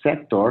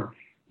sector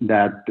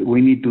that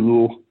we need to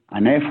do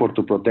an effort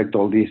to protect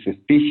all these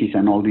species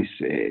and all these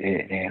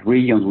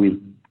regions with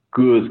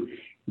good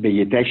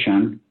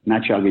vegetation,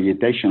 natural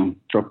vegetation,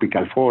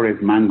 tropical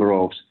forests,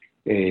 mangroves,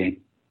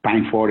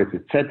 pine forests,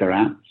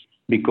 etc.,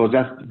 because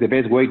that's the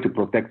best way to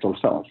protect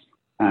ourselves.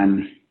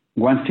 And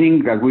one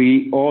thing that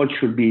we all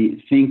should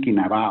be thinking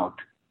about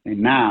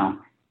now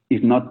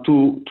is not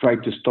to try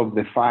to stop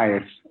the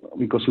fires,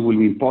 because it will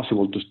be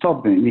impossible to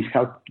stop them. It's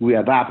how we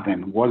adapt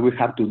them, what we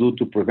have to do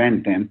to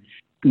prevent them,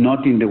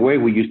 not in the way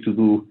we used to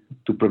do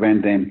to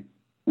prevent them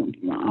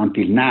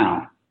until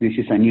now. This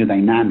is a new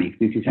dynamic.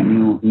 This is a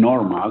new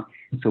normal.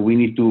 So we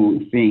need to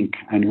think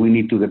and we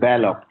need to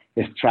develop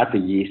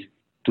strategies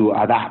to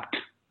adapt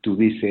to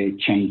these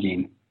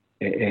changing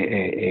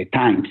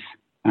times.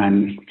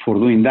 And for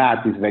doing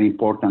that, it's very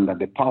important that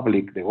the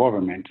public, the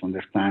government,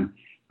 understand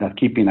that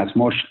keeping as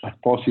much as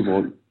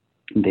possible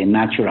the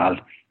natural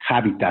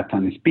habitat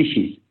and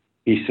species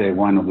is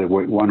one of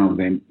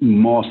the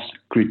most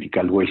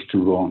critical ways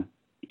to go,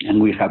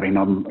 and we have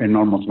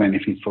enormous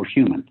benefits for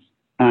humans.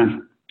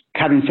 And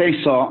having said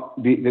so,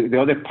 the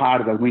other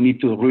part that we need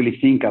to really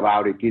think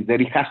about it is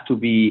that it has to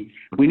be,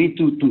 we need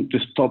to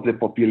stop the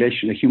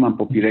human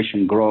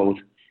population growth.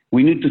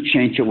 We need to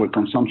change our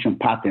consumption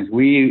patterns.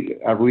 We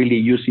are really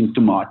using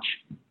too much,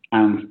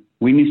 and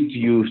we need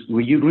to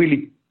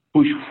really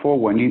push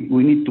forward.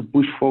 We need to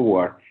push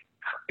forward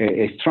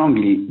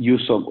strongly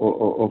use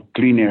of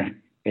cleaner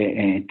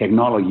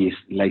technologies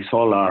like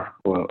solar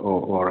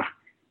or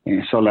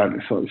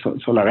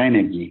solar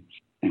energy.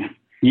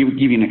 Give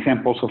you an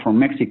example also from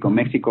Mexico.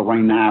 Mexico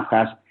right now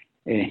has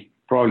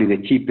probably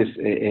the cheapest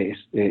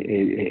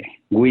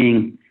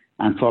wind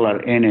and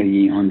solar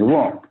energy on the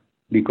world,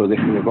 because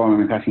the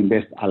government has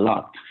invested a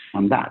lot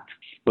on that.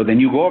 But the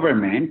new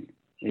government,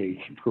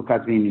 who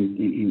has been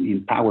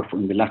in power for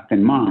the last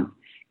 10 months,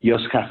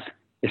 just has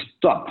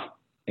stopped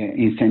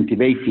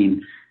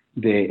incentivizing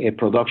the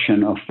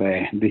production of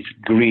this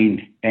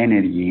green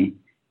energy,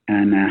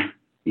 and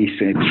is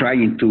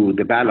trying to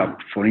develop,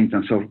 for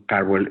instance, of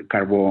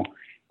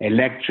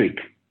carboelectric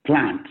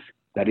plants.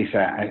 That is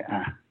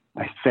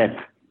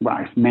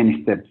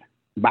many steps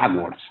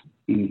backwards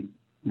in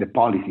the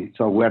policy.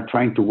 So we're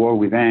trying to work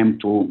with them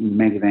to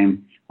make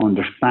them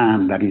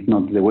understand that it's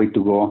not the way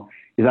to go.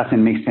 It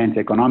doesn't make sense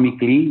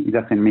economically, it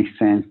doesn't make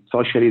sense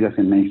socially, it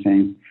doesn't make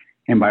sense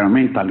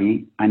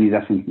environmentally, and it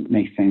doesn't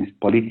make sense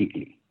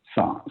politically.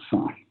 So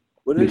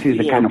this is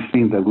the kind of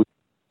thing that we...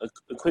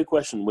 A quick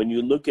question. When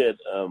you look at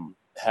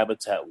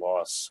habitat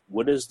loss,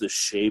 what is the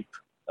shape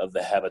of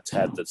the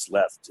habitat that's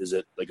left? Is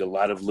it like a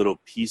lot of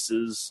little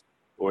pieces,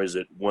 or is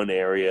it one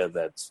area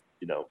that's,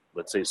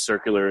 let's say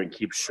circular and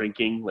keeps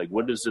shrinking? Like,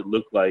 what does it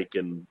look like,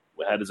 and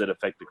how does that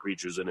affect the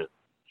creatures in it?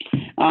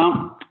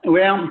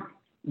 Well,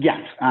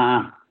 Yes.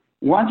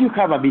 Once you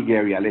have a big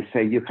area, let's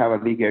say you have a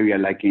big area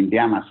like in the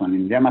Amazon.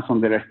 In the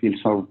Amazon, there are still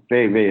some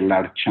very, very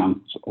large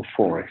chunks of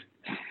forest.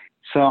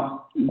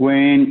 So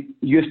when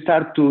you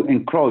start to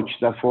encroach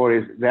the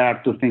forest, there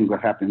are two things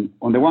that happen.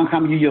 On the one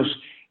hand, you just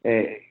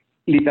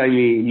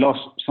literally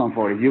lost some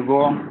forest. You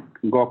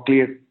go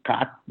clear,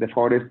 cut the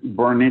forest,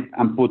 burn it,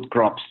 and put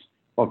crops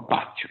or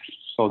pastures.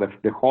 So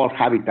the whole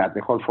habitat,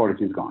 the whole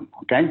forest is gone,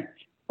 okay?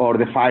 Or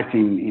the fires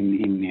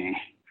in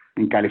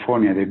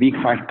California, the big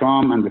fires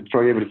come and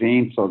destroy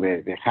everything, so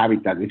the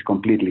habitat is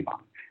completely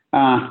gone.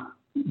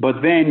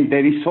 But then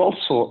there is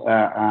also,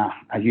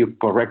 as you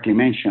correctly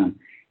mentioned,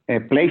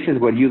 places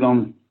where you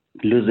don't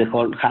lose the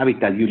whole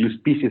habitat, you lose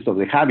pieces of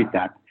the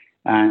habitat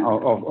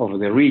of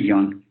the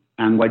region,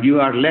 and what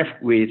you are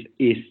left with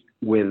is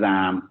with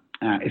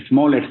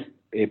smaller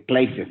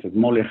places,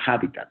 smaller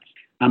habitats.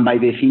 And by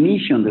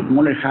definition, the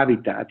smaller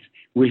habitats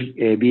will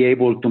be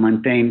able to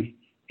maintain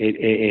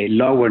a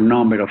lower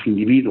number of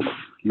individuals,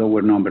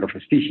 lower number of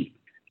species.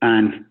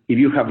 And if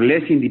you have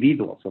less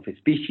individuals of a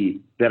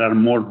species that are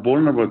more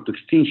vulnerable to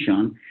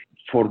extinction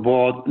for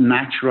both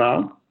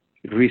natural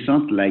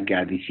reasons like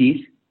a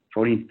disease,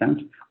 for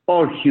instance,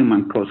 or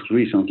human-caused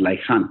reasons like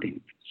hunting.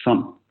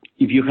 So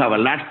if you have a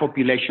large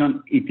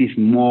population, it is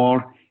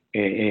more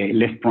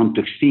less prone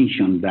to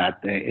extinction than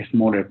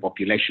smaller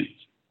populations.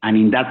 And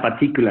in that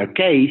particular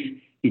case,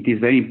 it is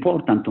very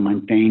important to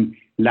maintain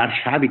large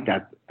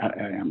habitats,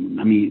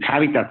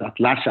 habitats as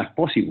large as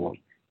possible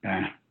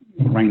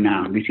right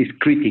now. This is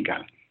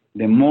critical.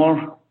 The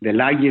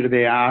larger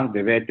they are,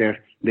 the better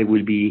they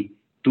will be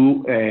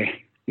to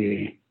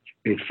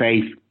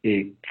face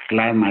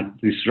climate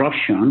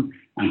disruption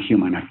and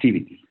human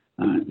activity.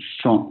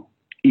 So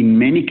in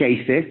many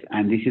cases,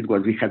 and this is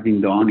what we have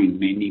been done in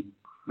many,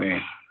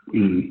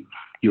 in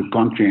your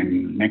country and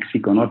in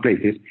Mexico and other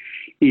places,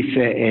 is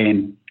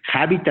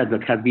habitat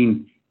that have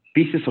been,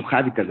 pieces of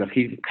habitat that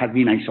have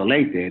been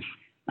isolated,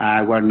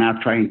 we're now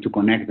trying to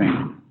connect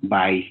them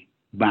by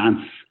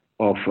bands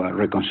of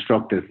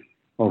reconstructed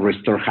or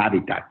restored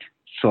habitat.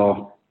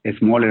 So a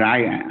smaller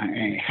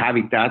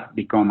habitat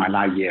become a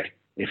larger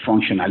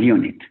functional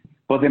unit.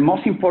 But the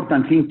most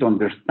important thing to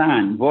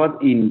understand,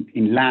 both in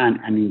land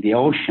and in the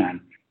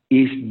ocean,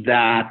 is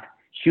that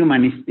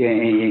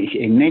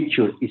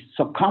nature is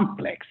so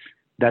complex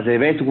that the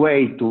best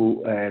way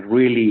to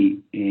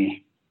really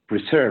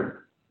preserve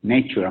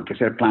nature and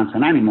preserve plants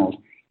and animals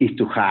is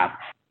to have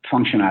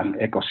functional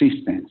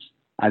ecosystems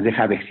as they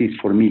have existed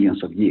for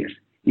millions of years,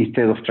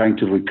 instead of trying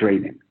to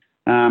recreate them.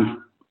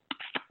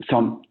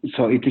 So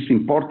it is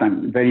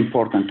important, very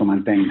important, to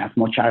maintain as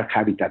much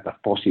habitat as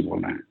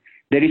possible.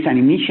 There is an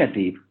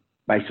initiative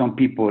by some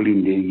people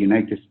in the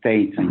United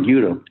States and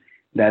Europe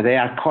that they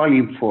are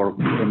calling for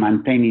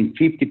maintaining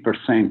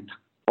 50%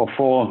 of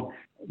all,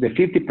 the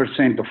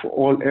 50% of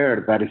all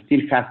Earth that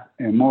still has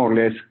more or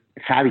less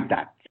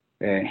habitat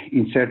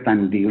in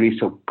certain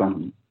degrees of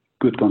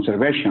good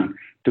conservation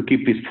to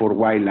keep it for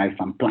wildlife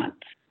and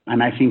plants.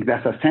 And I think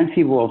that's a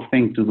sensible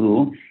thing to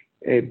do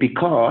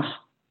because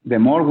the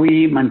more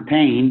we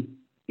maintain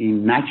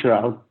in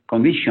natural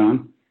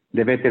conditions,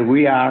 the better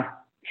we are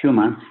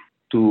humans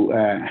to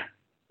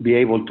be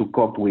able to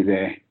cope with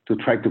to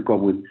try to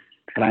cope with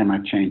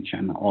climate change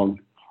and all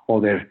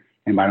other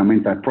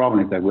environmental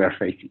problems that we are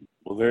facing.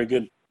 Well, very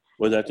good.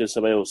 Well, Dr.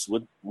 Ceballos,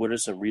 what are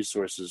some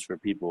resources for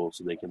people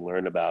so they can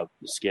learn about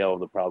the scale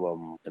of the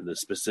problem and the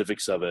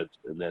specifics of it,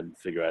 and then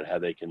figure out how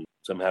they can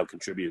somehow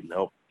contribute and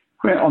help?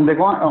 Well, on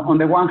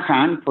the one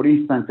hand, for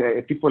instance,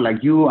 people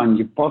like you and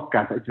your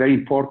podcast, it's very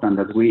important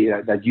that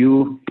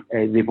you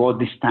devote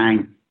this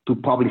time to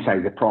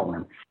publicize the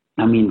problem.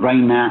 I mean, right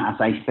now, as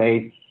I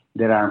said,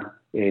 there are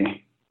the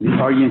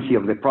urgency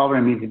of the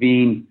problem is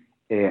being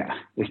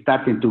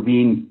starting to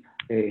be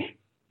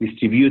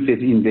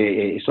distributed in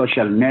the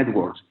social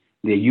networks.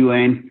 The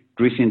UN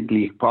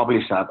recently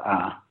published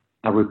a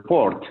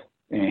report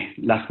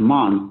last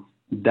month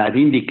that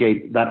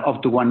indicates that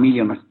up to 1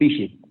 million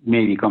species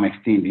may become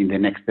extinct in the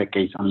next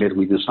decades unless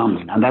we do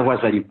something. And that was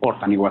very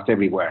important. It was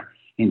everywhere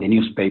in the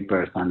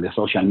newspapers and the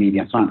social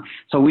media and so on.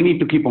 So we need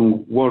to keep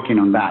on working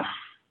on that.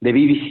 The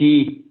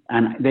BBC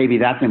and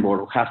David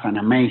Attenborough has an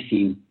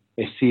amazing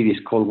series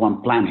called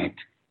One Planet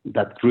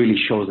that really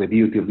shows the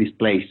beauty of this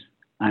place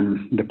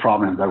and the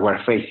problems that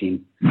we're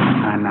facing.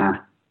 And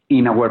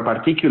in our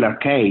particular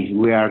case,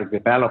 we are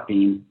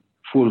developing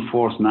full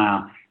force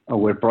now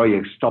our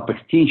project Stop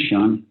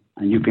Extinction,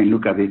 and you can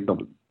look at it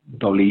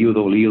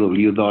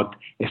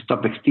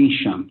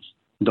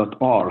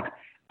www.stopextinctions.org.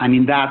 And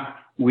in that,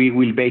 we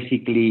will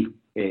basically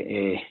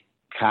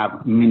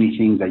have many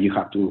things that you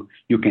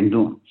can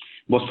do.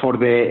 But for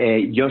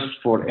just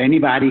for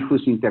anybody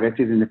who's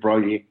interested in the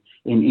project,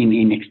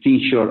 in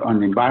extinction on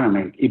the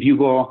environment, if you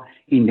go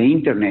in the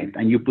internet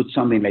and you put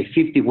something like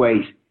 50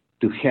 ways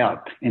to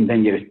help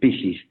endangered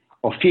species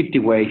or 50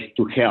 ways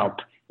to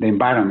help the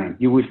environment,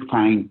 you will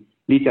find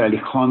literally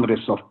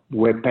hundreds of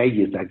web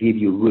pages that give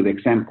you good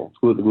examples,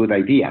 good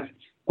ideas.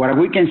 What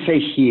we can say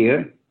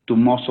here to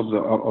most of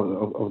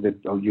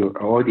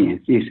your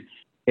audience is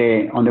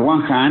on the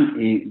one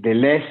hand, the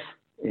less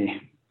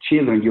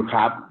children you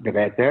have, the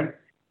better.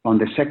 On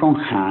the second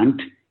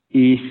hand,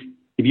 is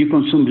if you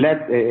consume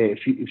less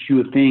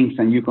few things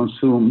and you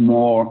consume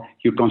more,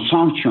 your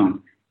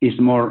consumption is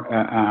more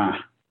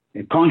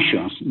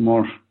conscious,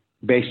 more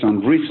based on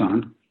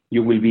reason,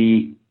 you will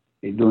be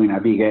doing a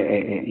big,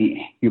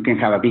 you can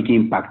have a big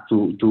impact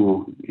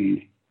to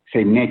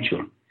say,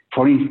 nature.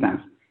 For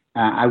instance,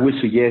 I would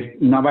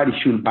suggest nobody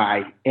should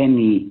buy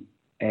any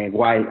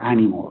wild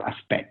animal as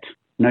pet.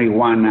 No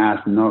iguanas,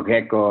 no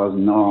geckos,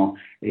 no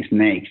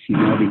snakes,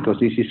 because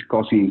this is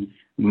causing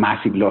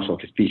massive loss of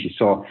species.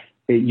 So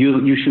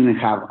you shouldn't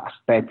have as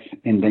pets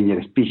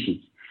endangered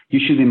species. You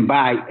shouldn't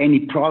buy any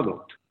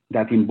product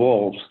that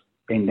involves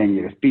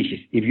endangered species.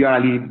 If you are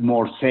a little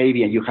more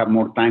savvy and you have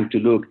more time to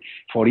look,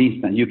 for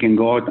instance, you can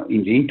go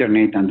in the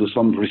internet and do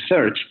some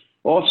research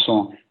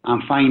also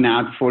and find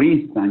out, for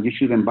instance, you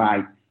shouldn't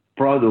buy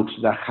products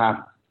that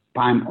have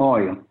palm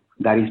oil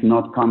that is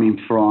not coming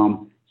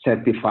from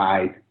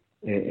certified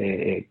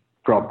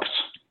crops,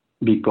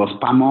 because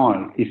palm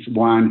oil is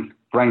one,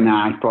 right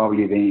now,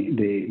 probably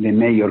the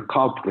major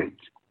culprit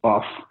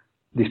of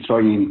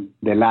destroying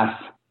the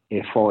last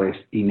forest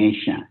in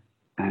Asia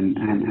and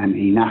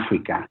in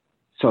Africa.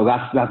 So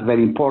that's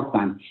very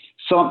important.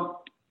 So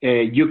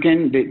you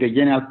can, the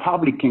general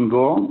public can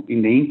go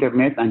in the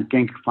internet and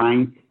can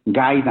find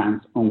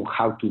guidance on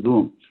how to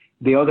do.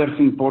 The other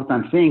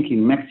important thing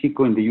in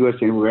Mexico, in the US,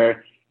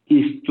 everywhere,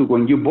 is to,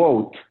 when you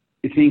vote,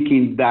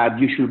 thinking that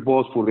you should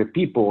vote for the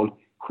people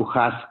who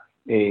has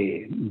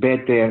a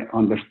better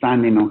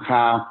understanding on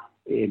how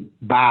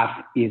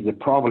bad is the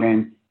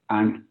problem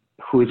and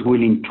who is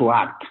willing to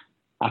act.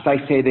 As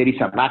I say, there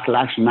is a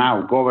backlash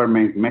now,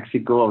 government,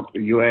 Mexico,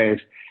 US,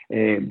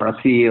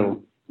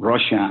 Brazil,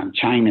 Russia,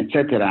 China,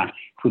 etc.,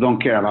 who don't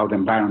care about the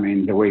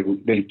environment the way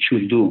they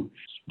should do.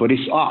 But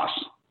it's us,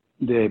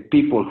 the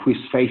people who's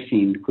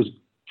facing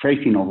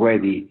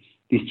already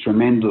these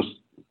tremendous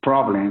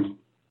problems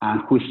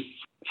and who's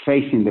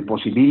facing the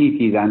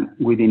possibility that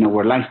within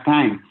our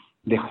lifetime,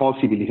 the whole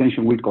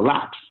civilization will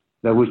collapse,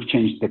 that will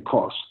change the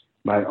course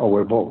by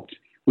our vote.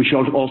 We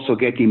should also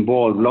get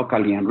involved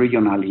locally and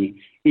regionally,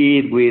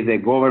 with the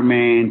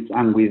government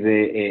and with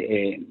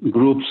the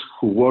groups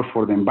who work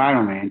for the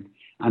environment,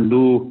 and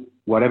do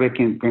whatever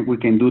we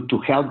can do to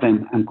help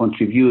them and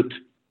contribute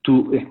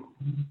to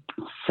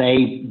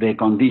save the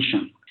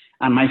condition.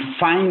 And my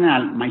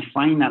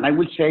final, I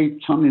would say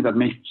something that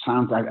may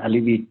sound a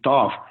little bit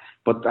tough,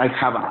 but I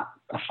have a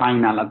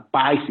final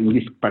advice in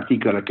this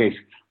particular case.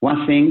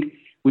 One thing,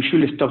 we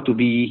should stop to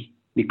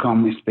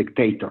become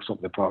spectators of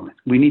the problem.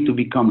 We need to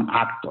become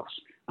actors.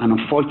 And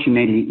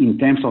unfortunately, in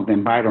terms of the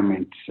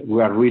environment,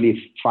 we are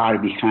really far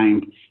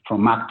behind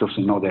from actors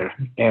in other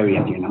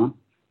areas,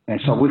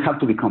 And so we have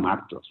to become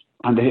actors.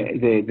 And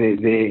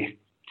the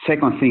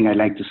second thing I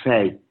like to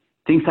say,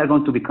 things are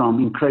going to become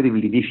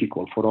incredibly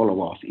difficult for all of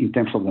us in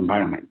terms of the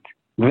environment.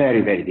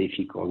 Very, very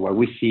difficult. What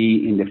we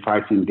see in the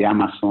fires in the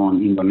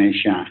Amazon,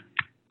 Indonesia,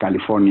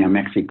 California,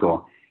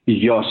 Mexico,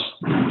 is just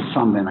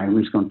something that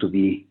is going to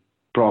be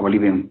probably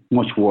even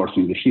much worse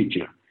in the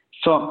future.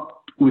 So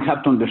we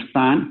have to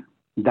understand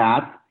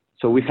that.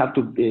 So we have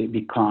to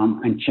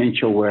become and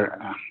change our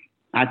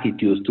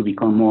attitudes to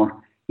become more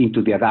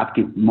into the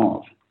adaptive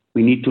mode.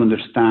 We need to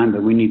understand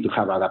that we need to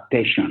have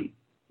adaptation,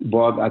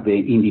 both at the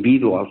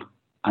individual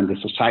and the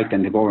society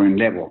and the government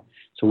level.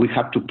 So we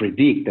have to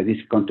predict that this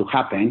is going to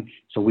happen.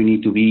 So we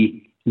need to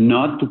be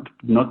not to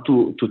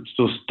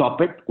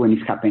stop it when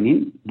it's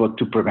happening, but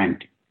to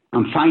prevent it.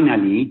 And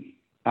finally,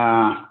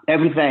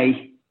 every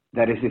day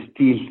that is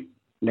still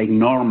like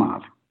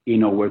normal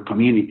in our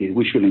community,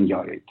 we should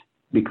enjoy it,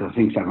 because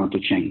things are going to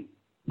change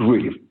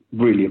really,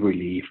 really,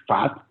 really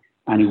fast,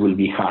 and it will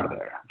be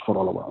harder for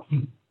all of us.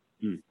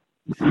 Mm.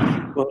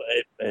 Well,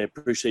 I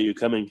appreciate you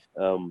coming.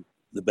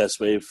 The best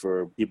way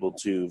for people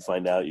to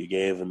find out you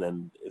gave, and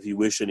then if you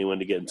wish anyone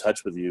to get in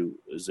touch with you,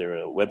 is there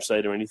a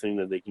website or anything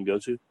that they can go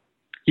to?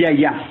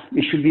 Yeah.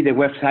 It should be the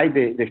website,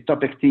 the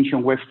Stop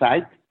Extinction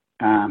website.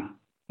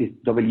 It's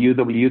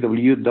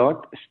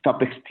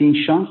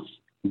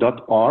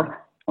www.stopextinctions.org.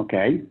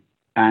 Okay,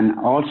 and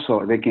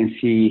also they can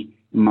see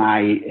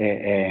my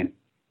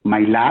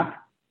lab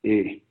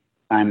and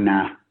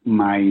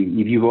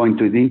if you go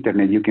into the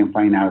internet, you can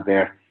find out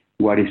there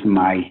what is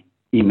my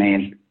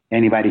email.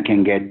 Anybody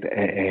can get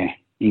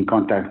in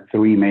contact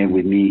through email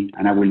with me,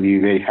 and I will be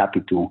very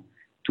happy to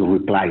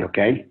reply.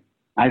 Okay.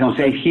 I don't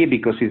say it here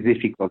because it's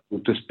difficult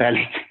to spell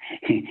it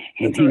in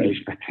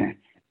English, but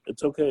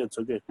it's okay.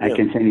 I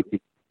can send it to you.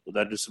 Well,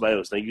 Dr.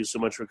 Ceballos, thank you so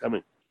much for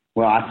coming.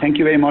 Well, thank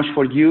you very much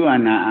for you,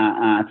 and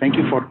thank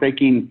you for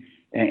taking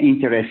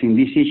interest in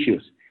these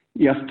issues.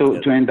 Just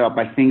to end up,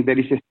 I think there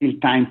is still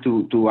time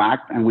to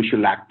act, and we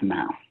should act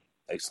now.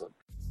 Excellent.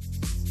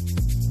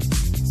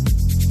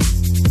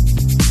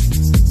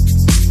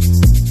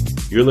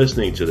 You're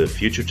listening to the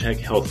Future Tech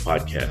Health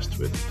Podcast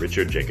with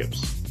Richard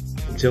Jacobs.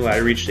 Until I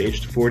reached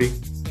age 40,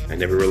 I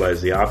never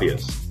realized the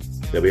obvious,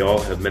 that we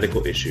all have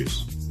medical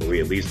issues, or we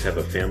at least have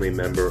a family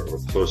member or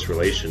close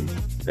relation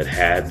that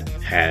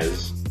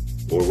has,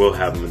 or will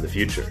have them in the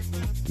future.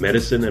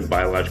 Medicine and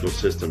biological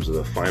systems are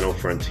the final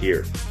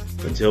frontier.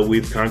 Until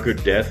we've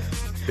conquered death,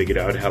 figured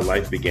out how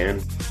life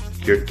began,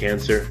 cured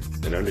cancer,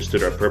 and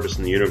understood our purpose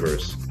in the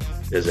universe,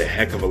 there's a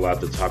heck of a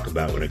lot to talk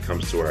about when it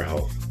comes to our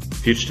health.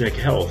 Future Tech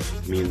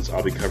Health means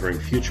I'll be covering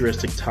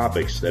futuristic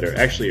topics that are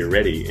actually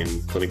already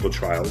in clinical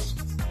trials,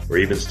 or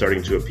even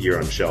starting to appear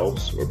on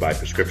shelves or by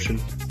prescription,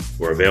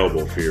 or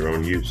available for your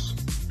own use.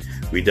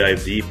 We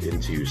dive deep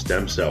into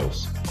stem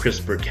cells,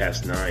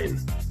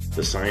 CRISPR-Cas9,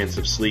 the science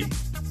of sleep,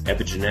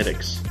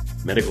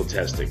 epigenetics, medical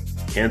testing,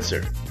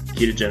 cancer,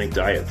 ketogenic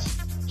diets,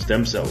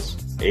 stem cells,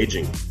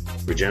 aging,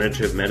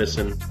 regenerative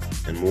medicine,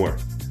 and more.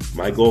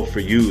 My goal for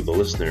you, the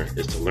listener,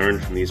 is to learn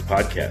from these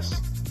podcasts.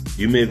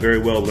 You may very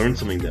well learn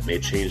something that may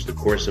change the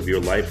course of your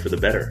life for the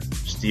better,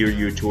 steer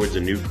you towards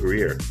a new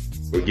career,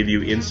 or give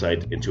you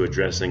insight into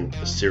addressing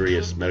a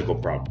serious medical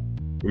problem.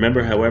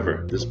 Remember,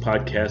 however, this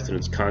podcast and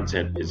its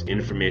content is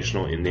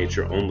informational in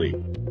nature only.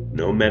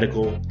 No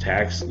medical,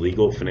 tax,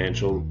 legal,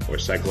 financial, or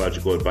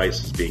psychological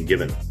advice is being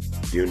given.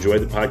 If you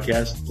enjoyed the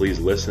podcast, please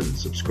listen,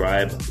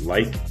 subscribe,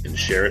 like, and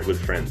share it with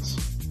friends.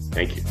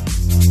 Thank you.